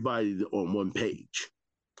get everybody on one page.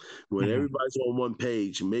 When Mhm. everybody's on one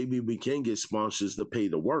page, maybe we can get sponsors to pay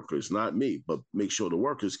the workers, not me, but make sure the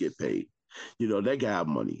workers get paid. They can have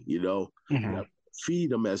money, Mhm. feed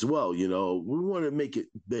them as well. We want to make it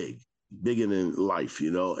big, bigger than life,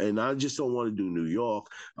 and I just don't want to do New York.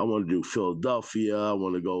 I want to do Philadelphia. I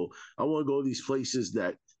want to go to these places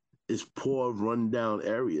that is poor, rundown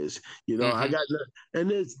areas. I Mm-hmm. got, and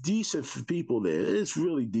there's decent people there. It's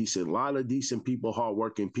really decent. A lot of decent people,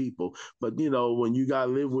 hardworking people. But when you gotta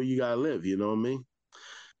live where you gotta live, you know what I mean?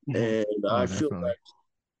 Mhm. And Oh, definitely.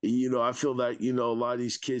 I feel that a lot of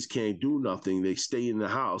these kids can't do nothing. They stay in the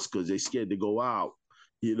house because they're scared to go out.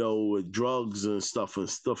 With drugs and stuff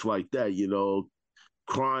like that.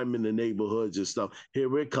 Crime in the neighborhoods and stuff. Here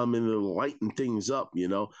we're coming and lighten things up.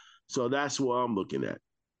 So that's what I'm looking at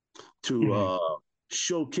to Mhm.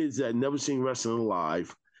 show kids that never seen wrestling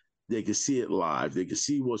live. They can see it live. They can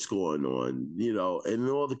see what's going on, and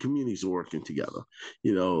all the communities are working together.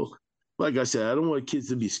 You know, like I said, I don't want kids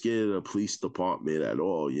to be scared of the police department at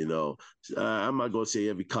all. I'm not going to say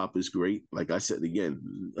every cop is great. Like I said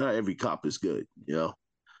again, not every cop is good. Mhm.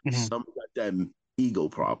 Some got that ego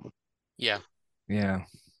problem. Yeah. Yeah,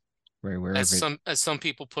 very aware As of it. some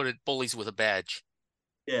people put it, bullies with a badge.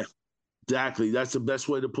 Yeah, exactly. That's the best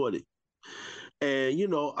way to put it.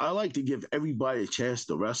 And I like to give everybody a chance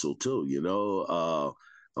to wrestle too.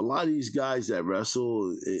 A lot of these guys that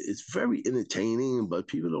wrestle, it's very entertaining, but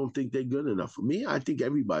people don't think they're good enough. For me, I think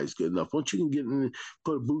everybody's good enough. Once you can get in,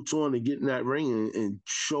 put boots on, and get in that ring and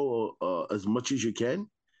show as much as you can,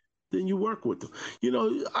 then you work with them.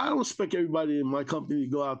 I don't expect everybody in my company to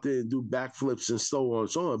go out there and do backflips and so on and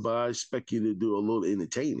so on, but I expect you to do a little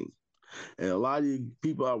entertaining. And a lot of the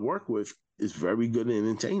people I work with is very good at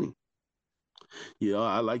entertaining.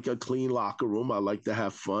 I like a clean locker room. I like to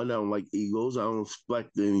have fun. I don't like egos. I don't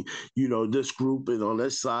expect any, this group and on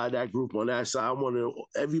this side, that group on that side. I want to,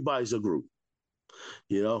 everybody's a group,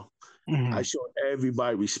 you know. I Mhm. show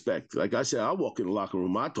everybody respect. Like I said, I walk in the locker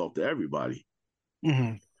room, I talk to everybody.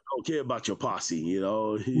 Mhm. I don't care about your posse, you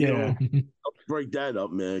know. You Yeah. don't break that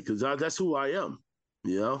up, man, because that's who I am,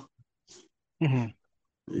 you know. Mhm.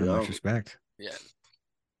 You Much know, respect. Yeah.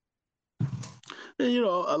 and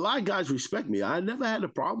a lot of guys respect me. I never had a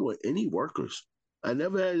problem with any workers. I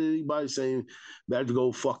never had anybody saying that to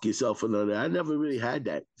go fuck yourself or none of that. I never really had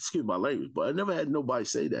that. Excuse my language, but I never had nobody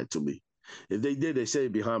say that to me. If they did, they say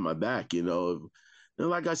it behind my back. And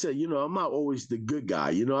like I said, I'm not always the good guy.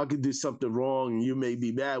 I could do something wrong and you may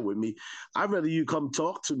be mad with me. I'd rather you come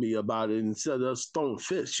talk to me about it instead of throwing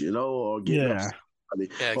fists, or getting Yeah. upset about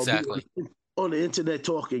it, Yeah, or being exactly. on the internet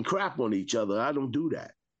talking crap on each other. I don't do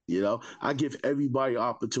that. I give everybody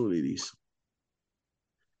opportunities.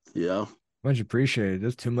 Yeah. Much appreciated.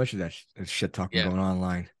 There's too much of that shit talking Yeah. going on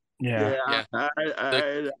online. Yeah. Yeah, Yeah.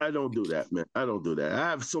 The I don't do that, man. I don't do that. I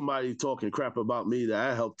have somebody talking crap about me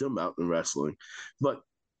that I helped them out in wrestling, but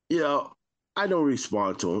you know, I don't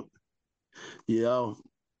respond to them. You know,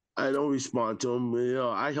 I don't respond to them.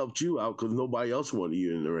 I helped you out because nobody else wanted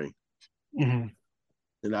you in the ring, Mhm.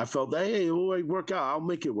 and I felt that hey, it will work out. I'll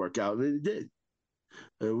make it work out, and it did.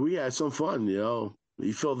 And we had some fun.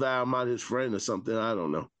 He felt that I'm not his friend or something. I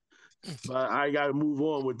don't know. But I got to move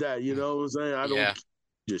on with that. You know what I'm saying? yeah.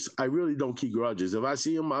 I really don't keep grudges. If I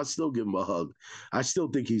see him, I'll still give him a hug. I still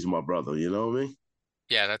think he's my brother. You know what I mean?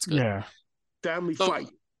 Yeah, that's good. Yeah. Family So fight.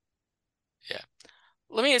 yeah.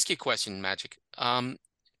 Let me ask you a question, Magic.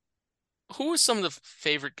 Who are some of the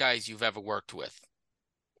favorite guys you've ever worked with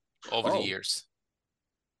over the Oh, years?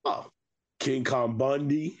 oh, King Kong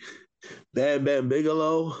Bundy, Bam Bam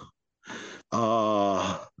Bigelow,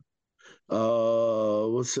 uh,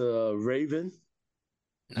 What's Raven?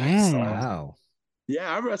 Nice. Wow.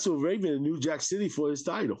 Yeah, I wrestled Raven in New Jack City for his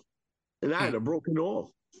title, and I had a broken arm.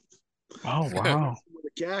 Oh wow. With a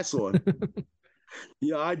cast on.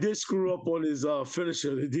 Yeah, I did screw up on his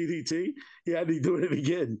finisher, the DDT. He had to do it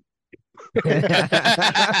again.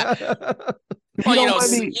 Well, don't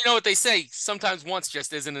mind me- you know what they say. Sometimes once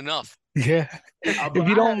just isn't enough. Yeah. But If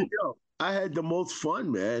you don't. I had the most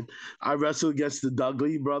fun, man. I wrestled against the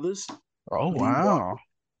Dudley brothers. Oh wow.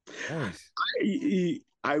 Nice.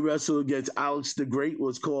 I wrestled against Alex the Great.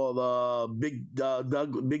 Was called Big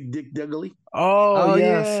Dick Dudley. Oh, Oh,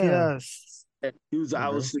 yes, yeah. yes. He was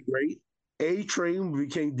Remember. Alex the Great. A-Train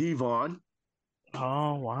became Devon.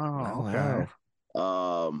 Oh wow. Okay.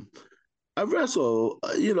 Wow. I wrestled,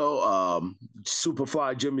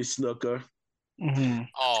 Superfly Jimmy Snooker. Mhm.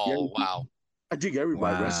 Oh, wow. I think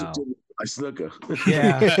everybody Wow. wrestled Jimmy Snooker.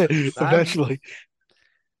 Yeah. Eventually.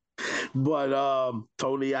 But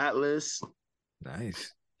Tony Atlas.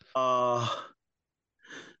 Nice. I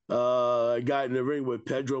got in the ring with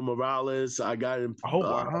Pedro Morales. I got in Oh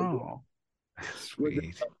wow.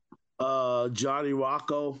 Sweet. Johnny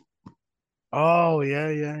Rocco. Oh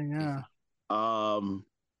yeah.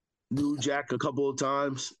 New Jack a couple of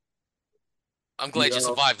times. I'm glad you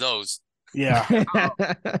survived those. Yeah.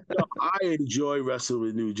 I enjoy wrestling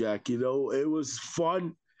with New Jack. It was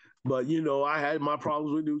fun, but I had my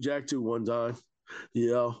problems with New Jack too one time. He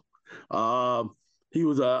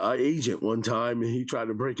was a agent one time, and he tried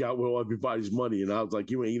to break out with all everybody's money, and I was like,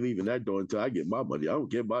 "You ain't leaving that door until I get my money. I don't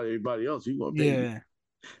care about everybody else. You gonna pay me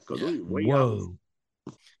because we way out." Whoa.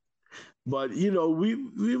 But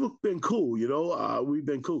we've been cool. We've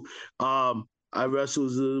been cool. I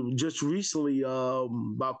wrestled just recently,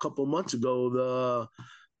 about a couple months ago,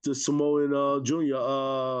 the Samoan Junior.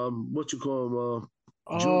 What you call him?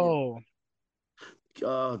 Oh.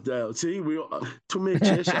 See, we too many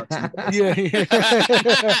chair shots. Yeah.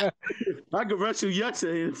 I could wrestle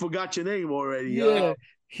yesterday and forgot your name already. Yeah.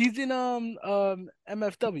 He's in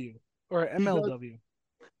MFW or MLW.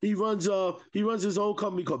 He runs his own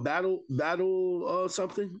company called Battle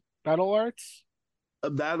something. Battle Arts?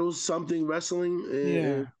 Battle something wrestling.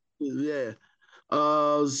 Yeah. Yeah.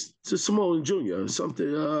 To Samoan Jr.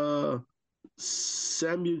 Something.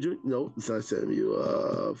 Samuel Jr. No, it's not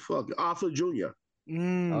Samuel. Arthur Jr.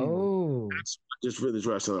 Oh. Just finished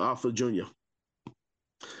wrestling. Arthur Jr.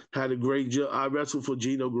 Had a great job. I wrestled for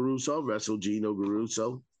Gino Garuso. Wrestled Gino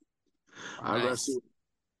Garuso. I Nice. wrestled.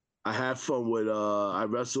 I had fun with. I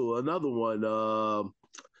wrestled another one.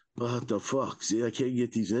 What the fuck? See, I can't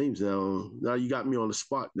get these names now. Now you got me on the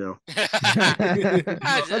spot now.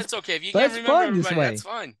 That's okay. If you can't remember fun this everybody, way. that's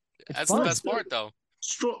fine. That's fun. the best part, though.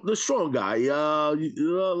 The strong guy.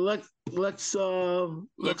 Lex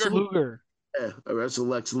Luger. Yeah, I wrestled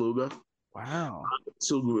Lex Luger. Wow.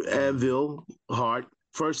 So Anvil Hart.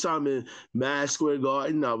 First time in Madison Square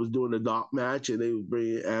Garden, I was doing a dark match, and they were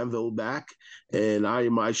bringing Anvil back. And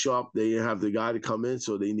in my shop, they didn't have the guy to come in,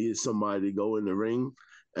 so they needed somebody to go in the ring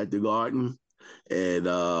at the Garden. And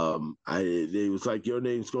they was like, your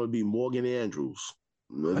name's going to be Morgan Andrews.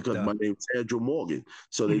 Because my name's Andrew Morgan.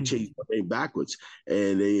 So they changed my name backwards.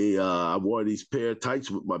 And I wore these pair of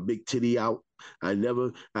tights with my big titty out. I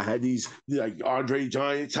had these like Andre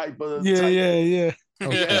Giant type of. Yeah.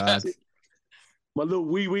 Oh, God. My little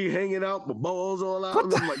wee hanging out, my balls all out.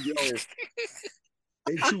 And I'm like, yo.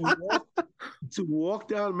 And to walk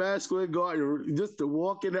down Madison Square Garden, just to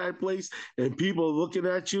walk in that place and people looking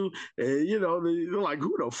at you, and they're like,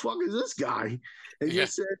 who the fuck is this guy? And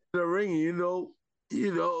just sat in the ring,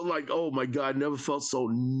 like, oh my God, never felt so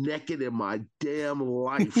naked in my damn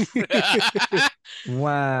life.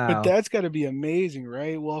 Wow. But that's got to be amazing,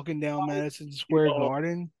 right? Walking down Madison Square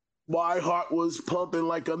Garden. My heart was pumping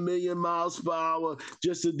like 1,000,000 miles per hour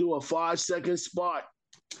just to do a 5-second spot.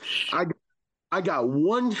 I got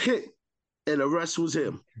one hit, and the rest was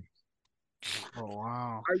him. Oh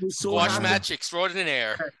wow! I was so Squash happy. match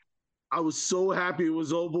extraordinaire. I was so happy it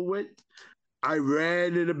was over with. I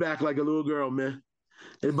ran in the back like a little girl, man.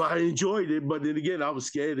 But I enjoyed it. But then again, I was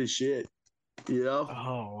scared as shit.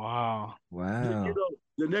 Oh wow! Wow.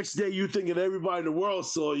 The next day you thinking everybody in the world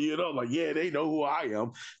saw you, like, yeah, they know who I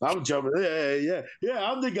am. I'm jumping, yeah,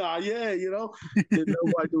 I'm the guy, yeah, Didn't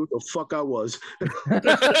nobody knew what the fuck I was.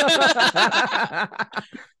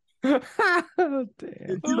 Oh,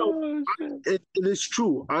 damn. It is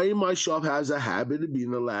true. I in my shop has a habit of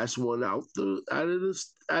being the last one out of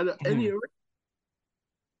any arena.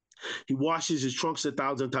 He washes his trunks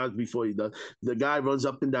 1,000 times before he does. The guy runs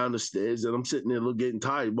up and down the stairs, and I'm sitting there getting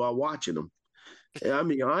tired while watching him. And I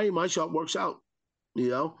mean, my shop works out,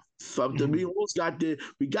 something. We almost got there.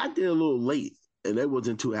 We got there a little late, and they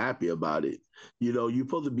wasn't too happy about it. You know, you're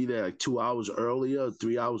supposed to be there like 2 hours earlier,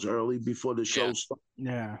 3 hours early before the show starts.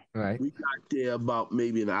 Yeah. Right. We got there about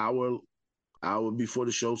maybe an hour before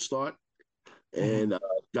the show start, and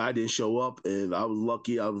guy didn't show up, and I was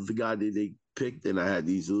lucky. I was the guy that they picked, and I had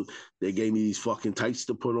these. They gave me these fucking tights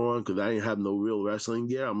to put on because I didn't have no real wrestling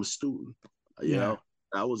gear. I'm a student, you know.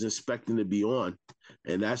 I was expecting to be on,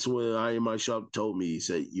 and that's when I in my shop told me. He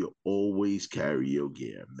said, "You always carry your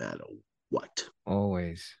gear, no matter what."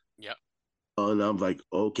 Always. Yep. And I'm like,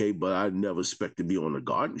 okay, but I never expect to be on a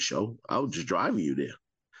garden show. I was just driving you there,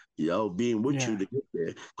 you know, being with you to get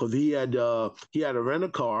there. Because he had to rent a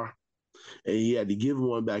car, and he had to give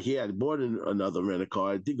one back. He had bought another rent a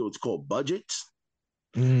car. I think it was called Budgets.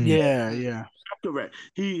 Yeah. Correct.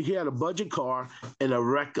 He had a budget car and a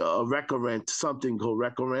rent, something called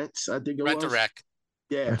Rent-A-Rents, I think it was. Rent-A-Wreck.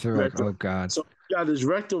 Yeah. Oh God. So he got his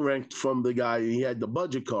Rent-A-Rent from the guy, and he had the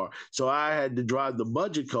budget car. So I had to drive the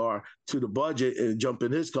budget car to the budget and jump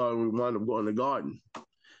in his car, and we wound up going to the garden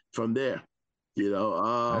from there. You know,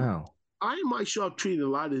 Wow. I in my shop treated a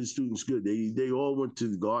lot of his students good. They all went to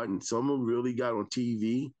the garden. Some of them really got on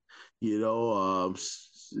TV. You know, a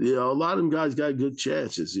lot of them guys got good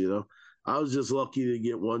chances. You know, I was just lucky to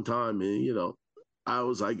get one time, and you know, I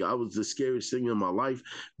was the scariest thing in my life.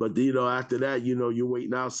 But you know, after that, you know, you're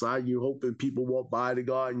waiting outside, you're hoping people walk by the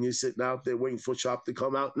garden, you're sitting out there waiting for shop to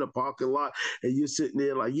come out in the parking lot, and you're sitting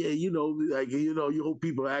there like, yeah, you know, you hope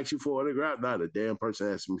people ask you for an autograph. Not a damn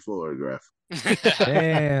person asked me for an autograph.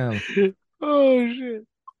 Damn. Oh shit.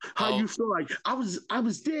 How you feel like I was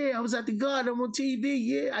there, I was at the garden, I'm on TV.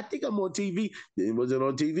 Yeah, I think I'm on TV. It wasn't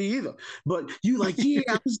on TV either. But you like, yeah,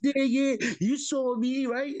 I was there, yeah. You saw me,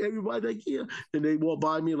 right? Everybody like, yeah. And they walked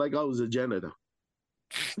by me like I was a janitor.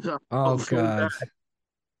 Oh God.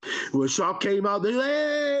 When Sharp came out,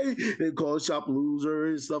 they called Sharp loser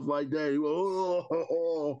and stuff like that.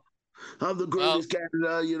 I'm the greatest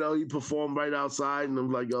Canada, you know. He performed right outside, and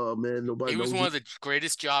I'm like, oh man, nobody. He was knows one of the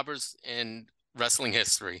greatest jobbers in wrestling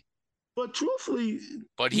history. But truthfully,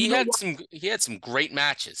 he had some great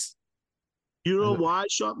matches. You know why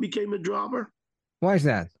Sharp became a jobber? Why is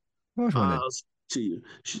that? I'll tell you.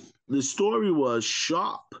 The story was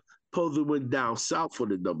Sharp supposedly went down south for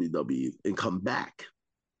the WWE and come back.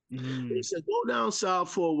 He said, go down south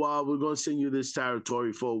for a while. We're going to send you this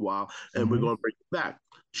territory for a while, and we're going to bring you back.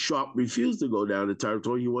 Sharp refused to go down the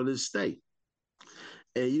territory. He wanted to stay.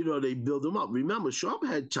 And, you know, they built him up. Remember, Sharp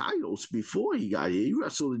had titles before he got here. He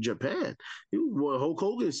wrestled in Japan. He was one of Hulk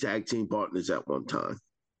Hogan's tag team partners at one time.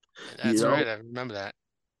 That's right. I remember that.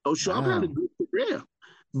 So Sharp had a good career.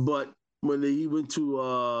 But when he went to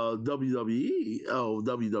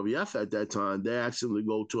WWF at that time, they asked him to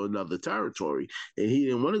go to another territory. And he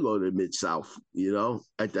didn't want to go to Mid-South, you know,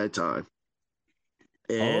 at that time.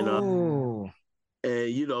 And,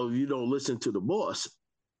 and you know, you don't listen to the boss.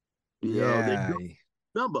 You know,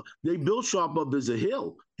 they built Sharp up as a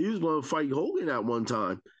heel. He was going to fight Hogan at one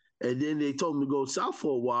time. And then they told him to go south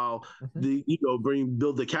for a while, you know,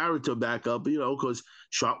 build the character back up, you know, because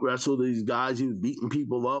Sharp wrestled these guys. He was beating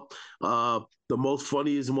people up. The most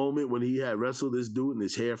funniest moment when he had wrestled this dude and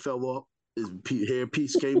his hair fell off. His hair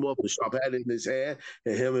piece came off, and Sharp had it in his hand,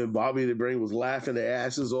 and him and Bobby the Brain was laughing their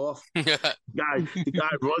asses off. The guy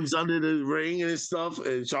runs under the ring and stuff,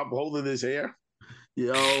 and Sharp holding his hair.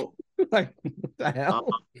 You know, like what the hell?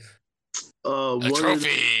 A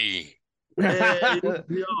trophy. And,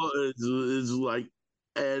 you know, it's like,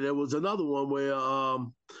 and there was another one where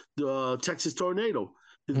the Texas tornado,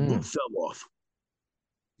 his boot fell off.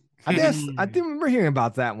 I didn't remember hearing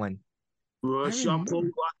about that one.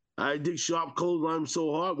 I think Sharp clotheslined him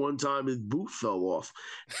so hard one time his boot fell off,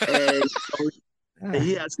 and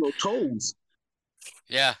he has no toes.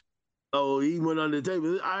 Yeah. Oh, he went on the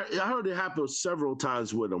table. I heard it happen several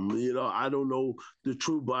times with him. You know, I don't know the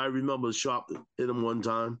truth, but I remember Sharp hit him one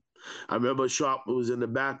time. I remember Sharp was in the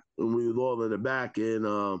back, and we was all in the back, and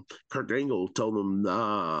Kurt Angle told him,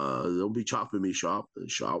 nah, don't be chopping me, Sharp.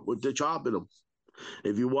 And Sharp went to chopping him.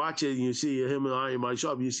 If you watch it and you see him and I in my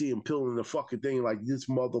shop, you see him peeling the fucking thing like this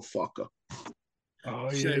motherfucker.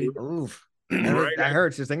 Oh, yeah. Oof. That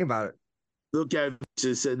hurts just thinking about it. Look at it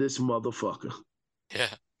and said, this motherfucker.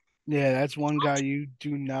 Yeah. Yeah, that's one guy you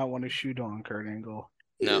do not want to shoot on, Kurt Angle.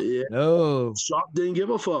 No. Yeah. No. Sharp didn't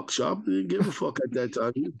give a fuck. Sharp didn't give a fuck at that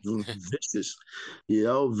time. He was vicious. You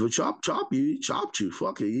know, Sharp, he chopped you.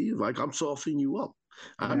 Fuck it. He like, I'm softening you up.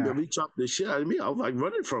 I remember he chopped the shit out of me. I was like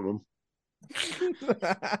running from him.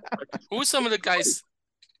 Who are some of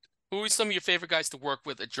your favorite guys to work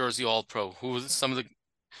with at Jersey All Pro? Who are some of the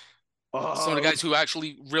guys who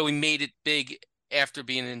actually really made it big after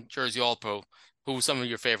being in Jersey All Pro? Who were some of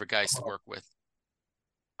your favorite guys to work with?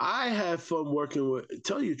 I had fun working with.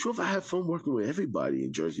 Tell you the truth, I had fun working with everybody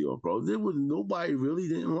in Jersey All Pro. There was nobody really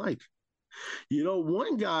didn't like.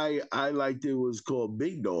 One guy I liked it was called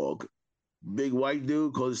Big Dog. Big white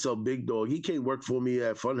dude called himself Big Dog. He came work for me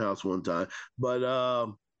at Funhouse one time. But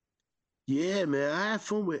yeah, man, I had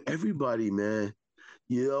fun with everybody, man.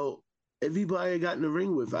 Everybody I got in the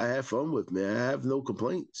ring with, I had fun with, man. I have no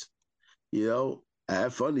complaints. I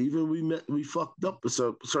had fun. Even we fucked up at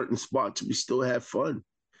certain spots. We still had fun.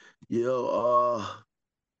 I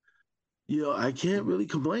can't really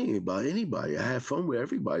complain about anybody. I had fun with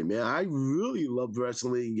everybody, man. I really loved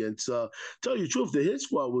wrestling against. Tell you the truth, the Hit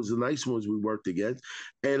Squad was the nice ones we worked against,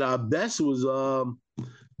 and our best was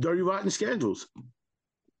Dirty Rotten Scandals.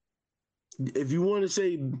 If you want to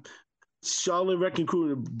say Charlotte Wrecking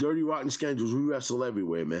Crew and Dirty Rotten Scandals, we wrestle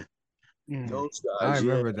everywhere, man. Those guys, I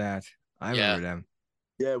remember that. I remember them.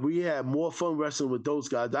 Yeah, we had more fun wrestling with those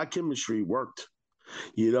guys. That chemistry worked.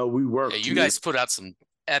 We worked. Yeah, you guys put out some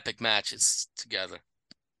epic matches together.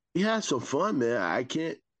 We had some fun, man. I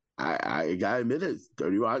gotta admit it.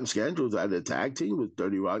 Dirty Rotten Scandals. I had a tag team with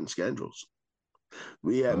Dirty Rotten Scandals.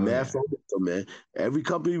 We had mad fun with them, man. Every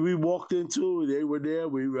company we walked into, they were there.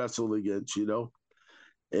 We wrestled against, and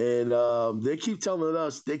they keep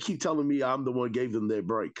telling me I'm the one who gave them their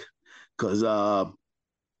break because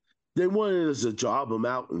they wanted us to job them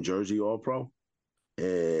out in Jersey All Pro,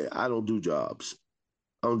 and I don't do jobs.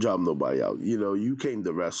 I don't job nobody out. You came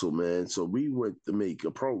to wrestle, man. So we went to make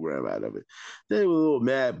a program out of it. They were a little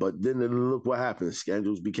mad, but then look what happened.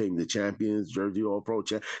 Scandals became the champions, Jersey All Pro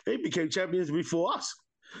champ. They became champions before us.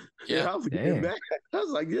 Yeah. I was getting mad. I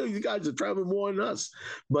was like, you guys are traveling more than us.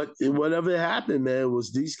 But whatever happened, man,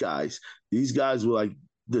 was these guys. These guys were like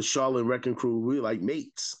the Charlotte Wrecking Crew. We were like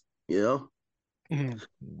mates, Wow.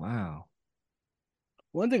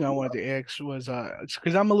 One thing I wanted to ask was,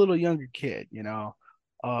 because I'm a little younger kid,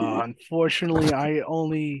 Unfortunately, I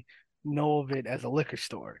only know of it as a liquor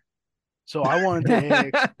store. So I wanted to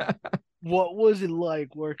ask, what was it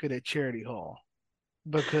like working at Charity Hall?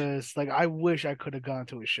 Because I wish I could have gone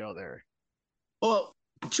to a show there. Well,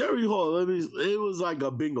 Charity Hall, it was like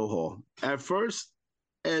a bingo hall. At first,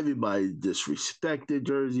 everybody disrespected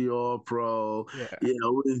Jersey All Pro. Yeah. We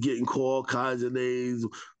was getting called kinds of names.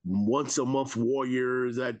 Once a month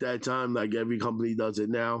warriors at that time, like every company does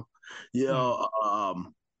it now.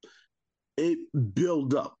 It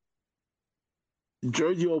built up.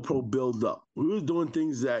 Jersey All Pro built up. We were doing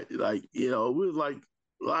things that, we was like,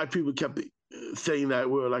 a lot of people kept saying that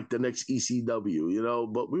we were like the next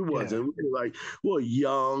ECW, but we wasn't. Yeah. We were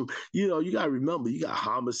young. You got to remember, you got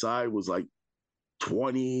Homicide was like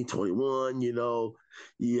 20, 21, you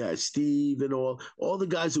had Steve and all the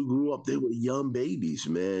guys who grew up, they were young babies,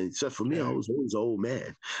 man. Except for me, I was always an old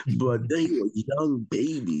man. But they were young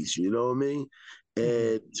babies, you know what I mean?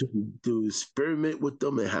 And to experiment with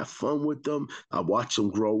them and have fun with them, I watched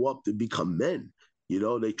them grow up to become men.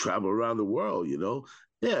 They travel around the world,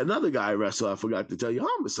 Yeah, another guy I wrestled, I forgot to tell you,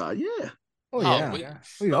 Homicide, yeah. Oh, yeah.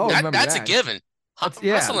 We all remember that's that. A given.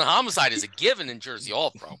 Wrestling Homicide is a given in Jersey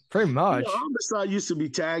All Pro. Pretty much. Homicide used to be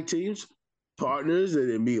tag teams, partners,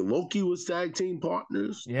 and then me and Loki was tag team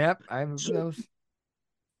partners. Yep, I remember those.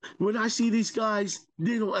 When I see these guys,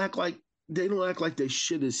 they don't act like they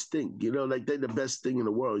shit is stink, like they're the best thing in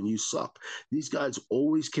the world and you suck. These guys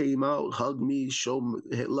always came out, hugged me, showed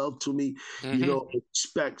love to me,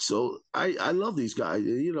 respect. So I love these guys.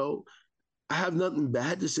 I have nothing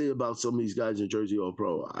bad to say about some of these guys in Jersey All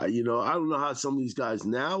Pro. I don't know how some of these guys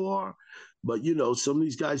now are, but some of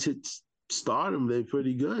these guys hit stardom. They're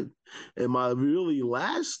pretty good. And my really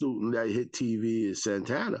last student that hit TV is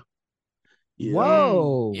Santana.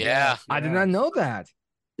 Whoa! Yeah, I did not know that.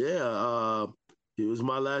 Yeah, he was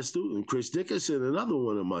my last student. Chris Dickinson, another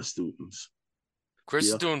one of my students. Chris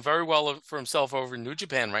is doing very well for himself over in New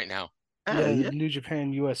Japan right now. Yeah. New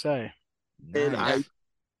Japan USA. And I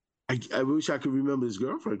wish I could remember his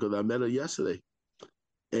girlfriend because I met her yesterday.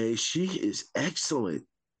 And she is excellent.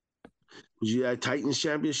 She had Titans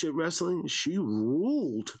Championship Wrestling. She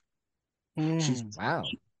ruled. Wow.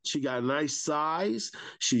 She got a nice size.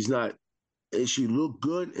 And she looked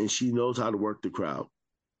good and she knows how to work the crowd.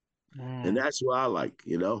 And that's what I like,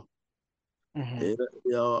 And,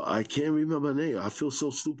 I can't remember her name. I feel so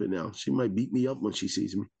stupid now. She might beat me up when she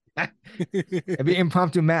sees me. It'd be an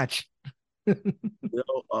impromptu match.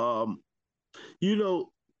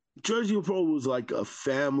 Jersey Pro was like a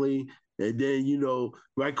family, and then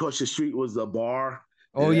right across the street was the bar.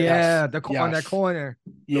 Oh yeah, on that corner.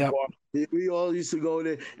 Yeah, we all used to go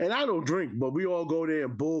there, and I don't drink, but we all go there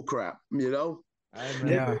and bull crap.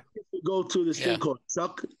 Yeah. would go to this thing Yeah. called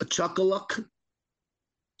Chuck-a-Luck,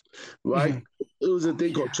 right? It was a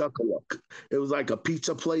thing called Chuck-a-Luck. It was like a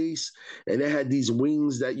pizza place, and they had these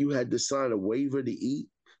wings that you had to sign a waiver to eat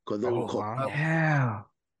because they were Oh, called. wow. Yeah.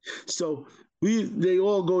 So they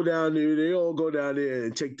all go down there. They all go down there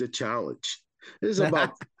and take the challenge. It's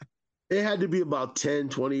about it had to be about 10,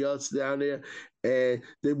 20 us down there. And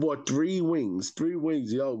they bought 3 wings. 3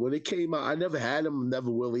 wings. Yo, when it came out, I never had them,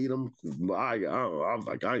 never will eat them. I was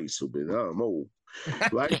like, I ain't stupid. I'm old.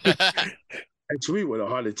 Right? Actually, with a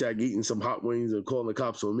heart attack eating some hot wings and calling the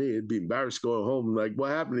cops on me. It'd be embarrassed going home. Like, what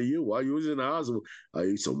happened to you? While you was in the hospital? I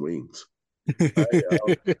ate some wings.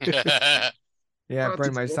 Yeah,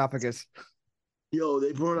 burned my esophagus. Yo,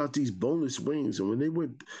 they brought out these boneless wings. And when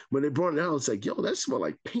they brought it out, it's like, yo, that smelled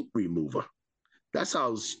like paint remover. That's how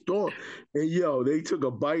it was stored. And yo, they took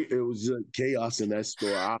a bite. It was chaos in that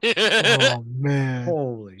store. Oh, man.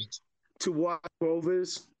 Holy. To watch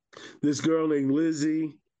Rovers, this girl named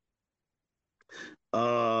Lizzie. There's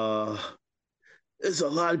a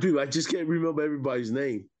lot of people. I just can't remember everybody's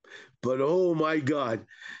name. But oh my God,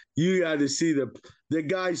 you got to see the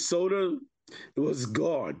guy's soda was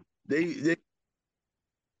gone. They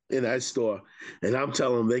in that store, and I'm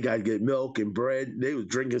telling them they got to get milk and bread. They was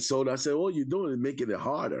drinking soda. I said, all you're doing is making it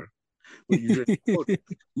harder. When you drink soda,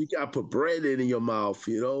 you got to put bread in your mouth,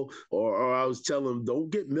 or I was telling them, don't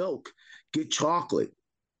get milk, get chocolate.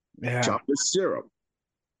 Yeah. Chocolate syrup.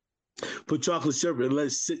 Put chocolate syrup and let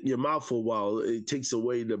it sit in your mouth for a while. It takes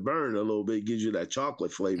away the burn a little bit, gives you that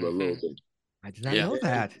chocolate flavor a little bit. I did not know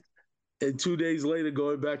that. And 2 days later,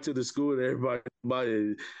 going back to the school, and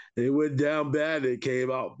everybody, it went down bad, and it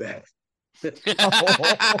came out bad.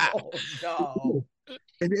 Oh, no.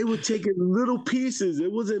 And they were taking little pieces.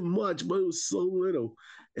 It wasn't much, but it was so little.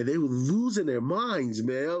 And they were losing their minds,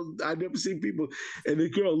 man. I never seen people. And the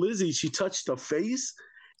girl, Lizzie, she touched her face,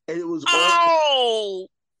 and it was Oh!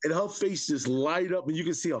 And her face just light up, and you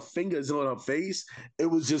can see her fingers on her face. It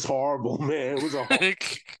was just horrible, man. It was a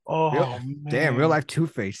Oh, man. Damn, real life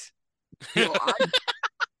Two-Face.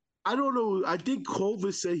 I don't know. I think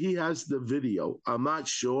Clovis said he has the video. I'm not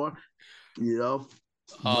sure, Oh,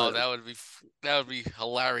 but that would be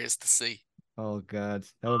hilarious to see. Oh God,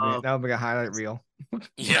 that would be a highlight reel.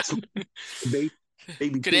 Yeah. baby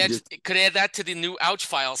Could add that to the new Ouch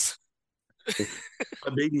files.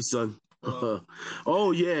 my baby son.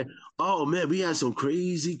 Oh yeah. Oh man, we had some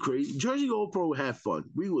crazy. Jersey Gold Pro had fun.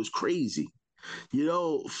 We was crazy.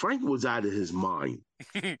 Frank was out of his mind.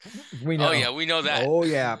 We know. Oh yeah, we know that. Oh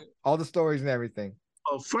yeah, all the stories and everything.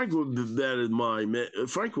 Oh, Frank was out of his mind, man.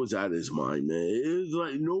 Frank was out of his mind, man. It was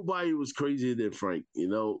like nobody was crazier than Frank.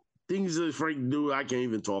 Things that Frank do, I can't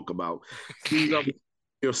even talk about.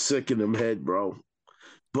 You're sick in the head, bro.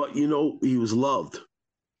 But he was loved.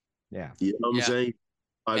 Yeah. You know what I'm saying?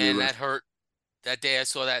 And that hurt. That day I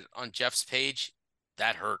saw that on Jeff's page.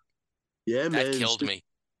 That hurt. Yeah, man. That killed me.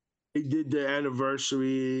 They did the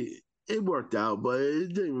anniversary. It worked out, but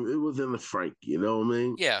it didn't. It wasn't a Frank. You know what I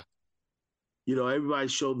mean? Yeah. Everybody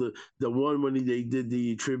showed the one when they did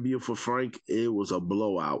the tribute for Frank. It was a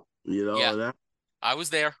blowout. Yeah. I was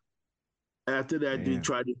there. After that, they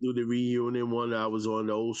tried to do the reunion one. I was on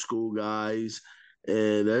the old school guys,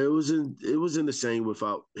 and it wasn't the same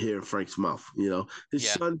without hearing Frank's mouth. His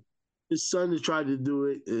son tried to do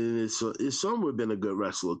it, and his son would have been a good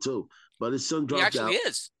wrestler too, but his son dropped out. He actually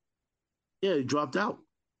is. Yeah, he dropped out.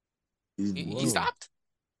 He stopped?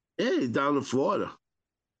 Yeah, he's down in Florida.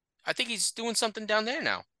 I think he's doing something down there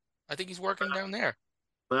now. I think he's working down there.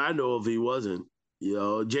 But I know if he wasn't.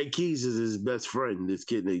 Jay Keys is his best friend. This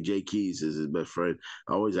kid named Jay Keys is his best friend.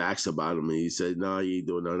 I always asked about him, and he said, "No, he ain't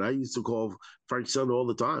doing nothing." I used to call Frank's son all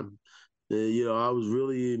the time. And, I was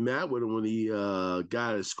really mad with him when he got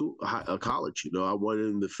out of college. I wanted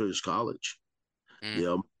him to finish college.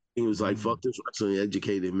 He was like, "Fuck this wrestling,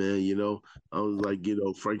 educated man." I was like,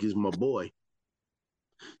 Frank is my boy.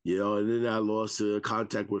 And then I lost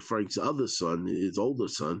contact with Frank's other son, his older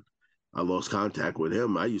son. I lost contact with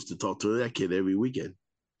him. I used to talk to that kid every weekend.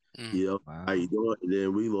 Wow. How you doing? And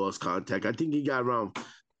then we lost contact. I think he got around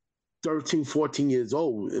 13, 14 years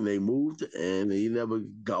old, and they moved, and he never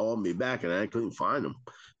got on me back, and I couldn't find him.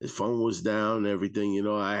 His phone was down and everything.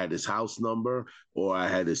 I had his house number, or I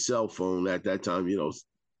had his cell phone at that time.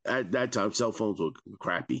 At that time, cell phones were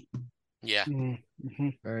crappy. Yeah. Mm-hmm.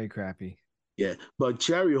 Very crappy. Yeah, but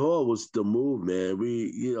Cherry Hall was the move, man.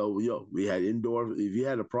 We had indoor. If you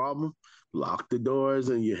had a problem, lock the doors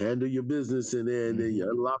and you handle your business in there, and then you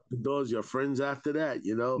unlock the doors. Your friends after that,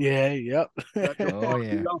 Yeah. Yep. Oh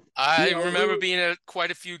yeah. I remember being at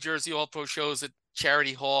quite a few Jersey All Pro shows at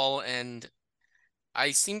Charity Hall, and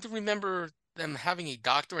I seem to remember them having a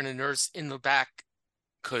doctor and a nurse in the back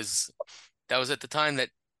because that was at the time that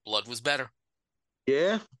blood was better.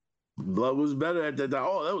 Yeah. Blood was better at that time.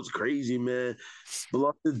 Oh, that was crazy, man.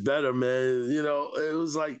 Blood is better, man. You know, it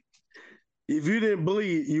was like if you didn't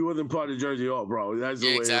bleed, you wasn't part of Jersey All Pro. That's the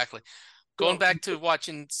way. Exactly. Going back to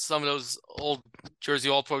watching some of those old Jersey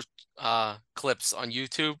All Pro clips on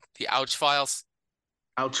YouTube, the Ouch Files.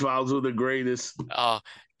 Ouch Files were the greatest.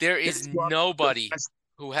 There is nobody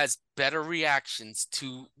who has better reactions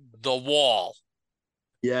to the wall.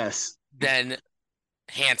 Yes. Than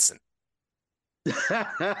Hanson.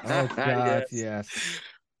 Oh God, yes.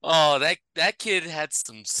 Oh, that kid had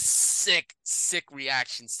some sick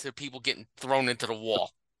reactions to people getting thrown into the wall.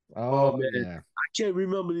 Oh man, yeah. I can't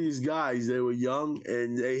remember these guys. They were young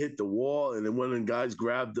and they hit the wall, and then one of the guys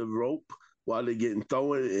grabbed the rope while they're getting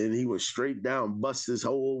thrown, and he went straight down, bust his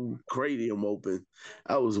whole cranium open.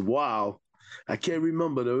 That was wild. I can't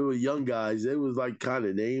remember. They were young guys. They was like kind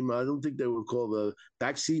of name. I don't think they were called the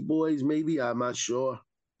Backseat Boys. Maybe I'm not sure.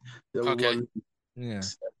 They were one at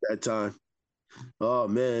that time. Oh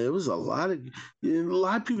man, it was a lot of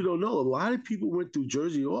people don't know. A lot of people went through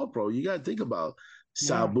Jersey All Pro. You got to think about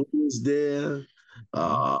Sabu was there.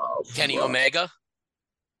 Kenny Omega.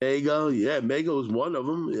 Omega was one of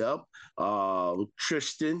them. Yep.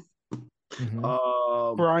 Tristan.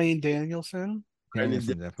 Brian Danielson. Rey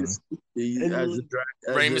Mysterio.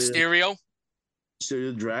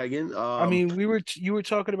 Mysterio Dragon. I mean, you were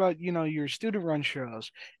talking about your student run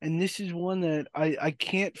shows, and this is one that I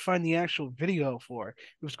can't find the actual video for. It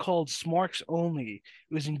was called Smarks Only.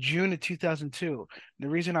 It was in June of 2002. The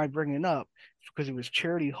reason I bring it up is because it was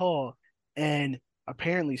Charity Hall, and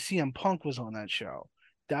apparently CM Punk was on that show.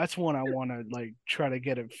 That's one I want to try to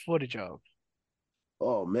get a footage of.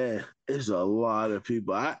 Oh man, there's a lot of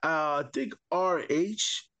people. I think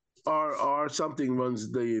RR something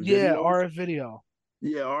runs the video. RF Video.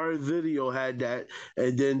 Yeah, RF Video had that,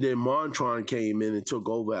 and then Montron came in and took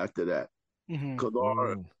over after that. Because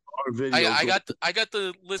our video. I got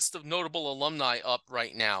the list of notable alumni up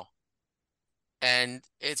right now, and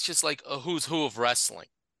it's just like a who's who of wrestling.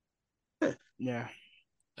 Yeah.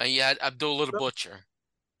 And you had Abdullah the Butcher.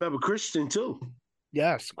 Remember Christian too.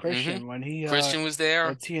 Yes, Christian when he Christian was there.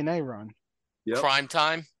 A TNA run. Yep. Prime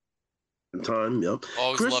Time. Yep.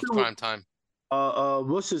 Always loved Prime Time.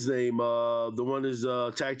 What's his name? The one is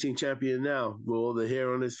tag team champion now with all the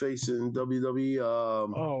hair on his face in WWE.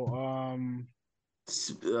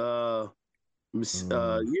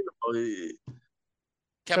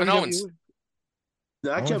 Kevin Owens.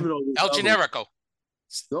 Not Kevin Owens. El Generico.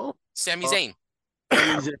 No. Sami Zayn.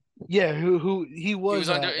 Yeah, who he was. He was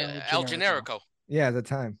under El Generico. Yeah, at the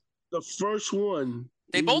time. The first one.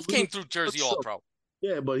 They both came through Jersey All Pro.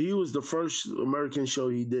 Yeah, but he was the first American show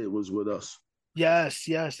he did was with us. Yes.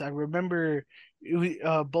 I remember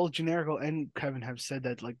both Generico and Kevin have said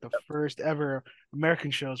that the first ever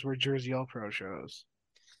American shows were Jersey All Pro shows.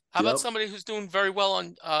 How about somebody who's doing very well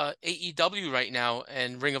on AEW right now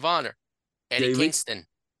and Ring of Honor? Eddie Kingston.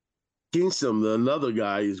 Kingston, another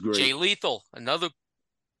guy, is great. Jay Lethal, another.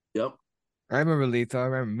 Yep. I remember Lethal. I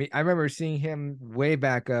remember seeing him way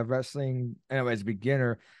back wrestling as a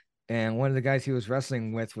beginner, and one of the guys he was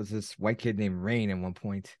wrestling with was this white kid named Rain at one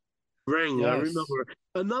point. Rain, yes. I remember.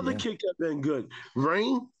 Another kick had been good.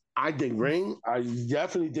 Rain, I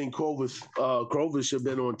definitely think Clovis should have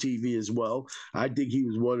been on TV as well. I think he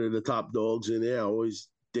was one of the top dogs in there. I always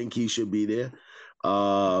think he should be there.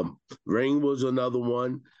 Rain was another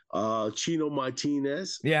one. Chino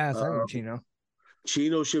Martinez. Yeah, I remember Chino.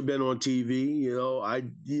 Chino should have been on TV.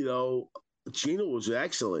 Chino was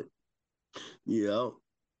excellent. I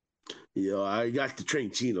got to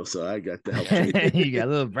train Chino, so I got to help. You got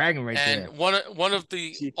a little bragging right there. And one of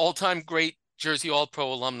the all-time great Jersey All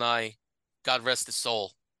Pro alumni, God rest his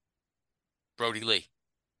soul, Brody Lee.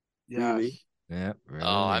 Yeah. Really? Yeah.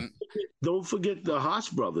 Really. Don't forget the Haas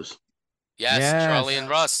brothers. Yes, Charlie and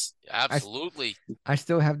Russ. Absolutely. I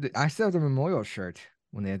still have the memorial shirt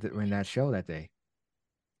when they had in that show that day.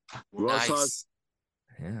 Russ, nice.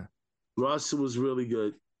 Yeah. Russ was really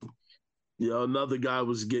good. Another guy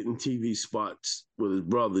was getting TV spots with his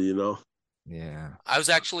brother, Yeah. I was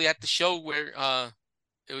actually at the show where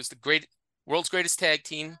it was the world's greatest tag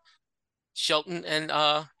team, Shelton and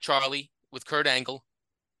Charlie with Kurt Angle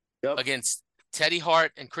against Teddy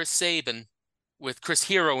Hart and Chris Sabin with Chris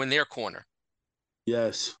Hero in their corner.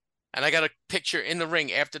 Yes. And I got a picture in the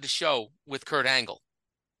ring after the show with Kurt Angle.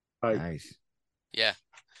 Right. Nice. Yeah.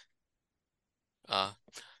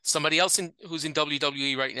 Somebody else who's in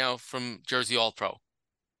WWE right now from Jersey All Pro.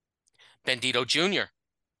 Bandito Jr.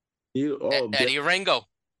 Eddie Orengo.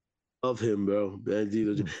 Love him, bro.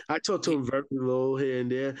 Bandito. I talked to him very little here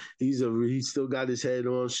and there. He's still got his head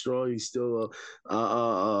on strong. He's still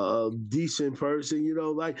a decent person,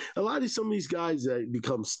 Like a lot of some of these guys that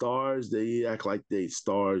become stars, they act like they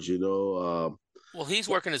stars. Well, he's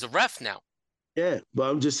working as a ref now. Yeah, but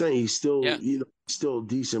I'm just saying he's still, Yeah. still a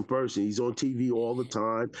decent person. He's on TV all the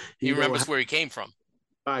time. He remembers where he came from.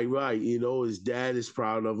 Right. His dad is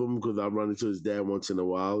proud of him because I run into his dad once in a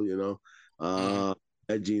while.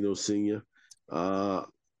 At Gino Senior.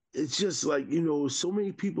 It's just like so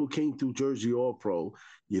many people came through Jersey All Pro.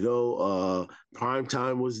 Prime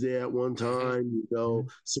Time was there at one time.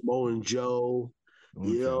 Samoa and Joe.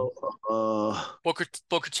 Booker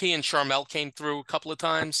T and Charmel came through a couple of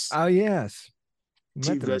times. Oh yes.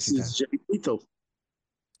 T versus Jay Lethal.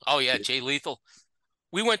 Oh yeah, Jay Lethal.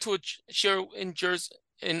 We went to a show in Jersey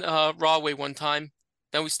in Rahway one time.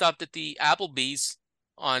 Then we stopped at the Applebee's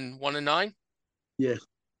on 1 and 9. Yeah.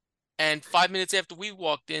 And 5 minutes after we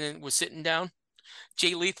walked in and were sitting down,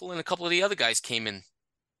 Jay Lethal and a couple of the other guys came in.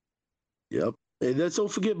 Yep. And let's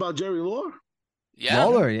don't forget about Jerry Lawler. Yeah.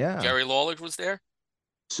 Lawler, yeah. Jerry Lawler was there.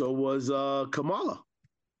 So was Kamala.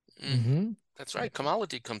 Mm-hmm. That's right. Kamala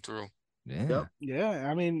did come through. Yeah. Yep. Yeah,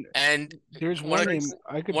 I mean, and there's one name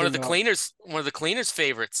I could. One of the cleaners'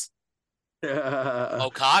 favorites.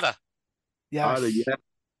 Okada. Yes. Okada, yeah.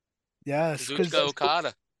 Yes. Kazuchika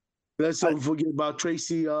Okada. Let's don't forget about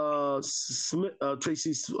Tracy Smith.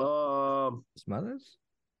 Tracy Smothers.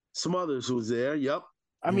 Smothers was there. Yep.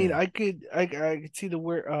 I mean, I could see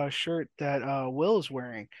the shirt that Will is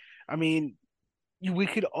wearing. I mean, we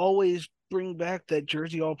could always bring back that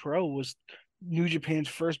Jersey All Pro was New Japan's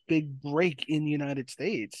first big break in the United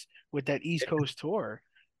States with that East Coast tour.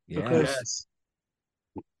 Yeah. Because,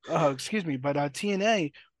 excuse me, but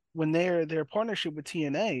TNA, when their partnership with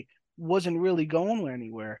TNA wasn't really going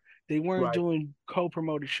anywhere. They weren't doing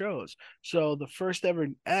co-promoted shows. So the first ever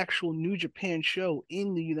actual New Japan show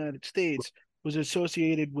in the United States was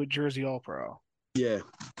associated with Jersey All Pro. Yeah,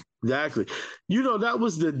 exactly. That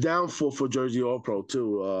was the downfall for Jersey All Pro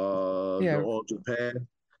too. The All Japan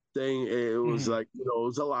thing. It was like, it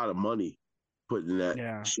was a lot of money put in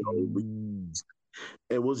that show.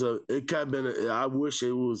 It kind of been, I wish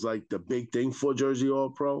it was like the big thing for Jersey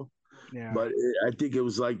All Pro. Yeah. But I think it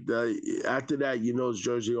was like after that,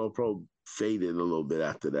 Jersey All Pro faded a little bit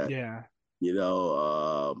after that. Yeah.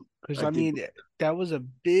 Because I mean, that was a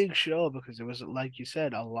big show because it was, like you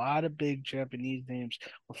said, a lot of big Japanese names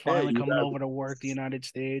were finally coming over to work the United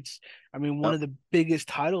States. I mean, one of the biggest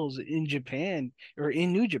titles in Japan or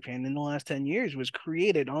in New Japan in the last 10 years was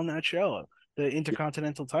created on that show, the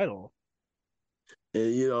Intercontinental title. And,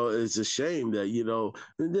 it's a shame that,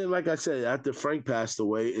 and then, like I said, after Frank passed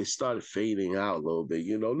away, it started fading out a little bit.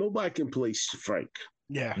 Nobody can place Frank.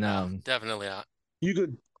 Yeah. No. Definitely not. You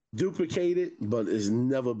could duplicate it, but it's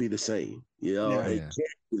never be the same. It can't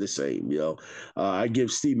be the same. I give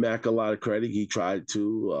Steve Mack a lot of credit. He tried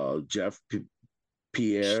to. Jeff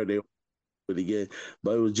Pierre, they but again,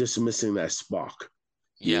 but it was just missing that spark.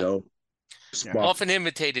 Spark. Often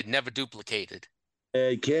imitated, never duplicated.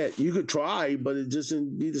 It can't. You could try, but it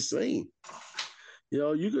doesn't be the same.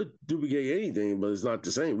 You could duplicate anything, but it's not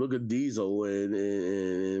the same. Look at Diesel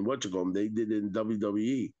and what you call them. They did it in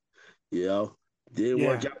WWE. Didn't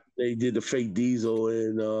work out. They did the fake Diesel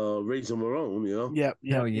and Razor Ramon. Yep.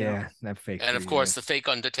 That fake. And of course, the fake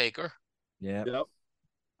Undertaker. Yeah. Yep.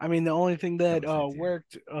 I mean, the only thing that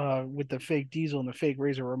worked with the fake Diesel and the fake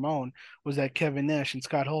Razor Ramon was that Kevin Nash and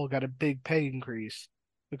Scott Hall got a big pay increase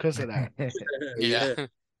because of that. Yeah.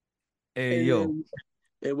 Hey, yo.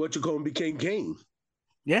 And what you call him became Kane.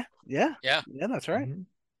 Yeah, that's right. Mm-hmm.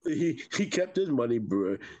 He kept his money,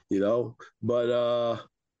 bro,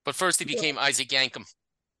 but first he became Isaac Yankem.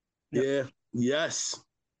 Yeah, yes,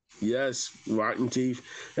 rotten teeth.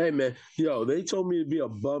 Hey man, they told me to be a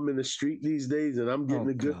bum in the street these days, and I'm getting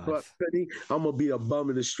a good penny. I'm gonna be a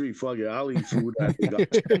bum in the street. Fuck it, I'll eat food. I'm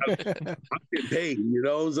getting paid. You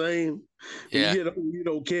know what I'm saying? Yeah. You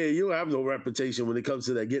don't care. You don't have no reputation when it comes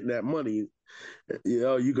to that getting that money.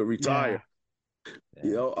 You could retire.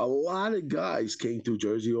 Yeah. A lot of guys came through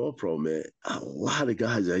Jersey All Pro, man. A lot of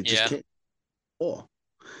guys I just can't.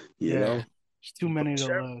 You know, there's too many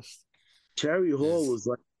to list. Cherry Hall was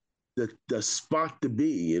like the spot to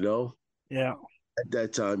be, Yeah. At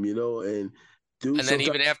that time, and then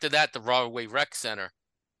even after that, the Broadway Rec Center.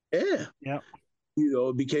 Yeah. Yeah.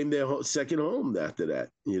 It became their second home after that,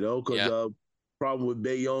 because problem with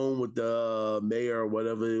Bayonne with the mayor or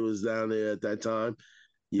whatever it was down there at that time.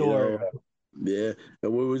 Yeah.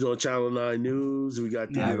 And we was on Channel 9 News. We got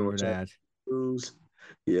the Channel 9 News.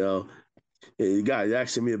 Yeah, you guys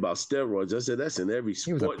asking me about steroids. I said that's in every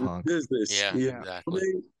He was a sport and punk. business. Yeah, You know exactly. what I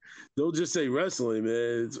mean? Don't just say wrestling,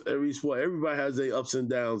 man. It's every sport. Everybody has their ups and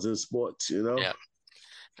downs in sports, you know? Yeah.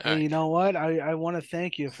 All Hey, right. you know what? I want to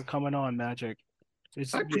thank you for coming on, Magic.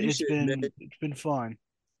 It's I it's appreciate it, man. been fun.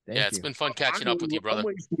 Yeah, Thank it's you. been fun catching up with you, brother. I'm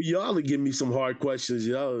waiting for y'all to give me some hard questions,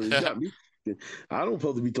 yo. You got me. I don't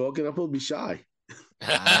supposed to be talking. I'm supposed to be shy. We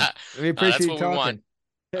That's appreciate you what we want. talking.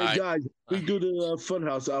 All Hey right. guys, we do the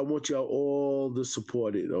Funhouse. I want y'all all to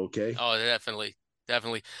support it, okay? Oh, definitely.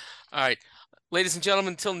 Definitely. All right. Ladies and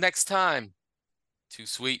gentlemen, until next time, too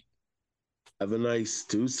sweet. Have a nice,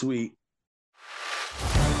 too sweet.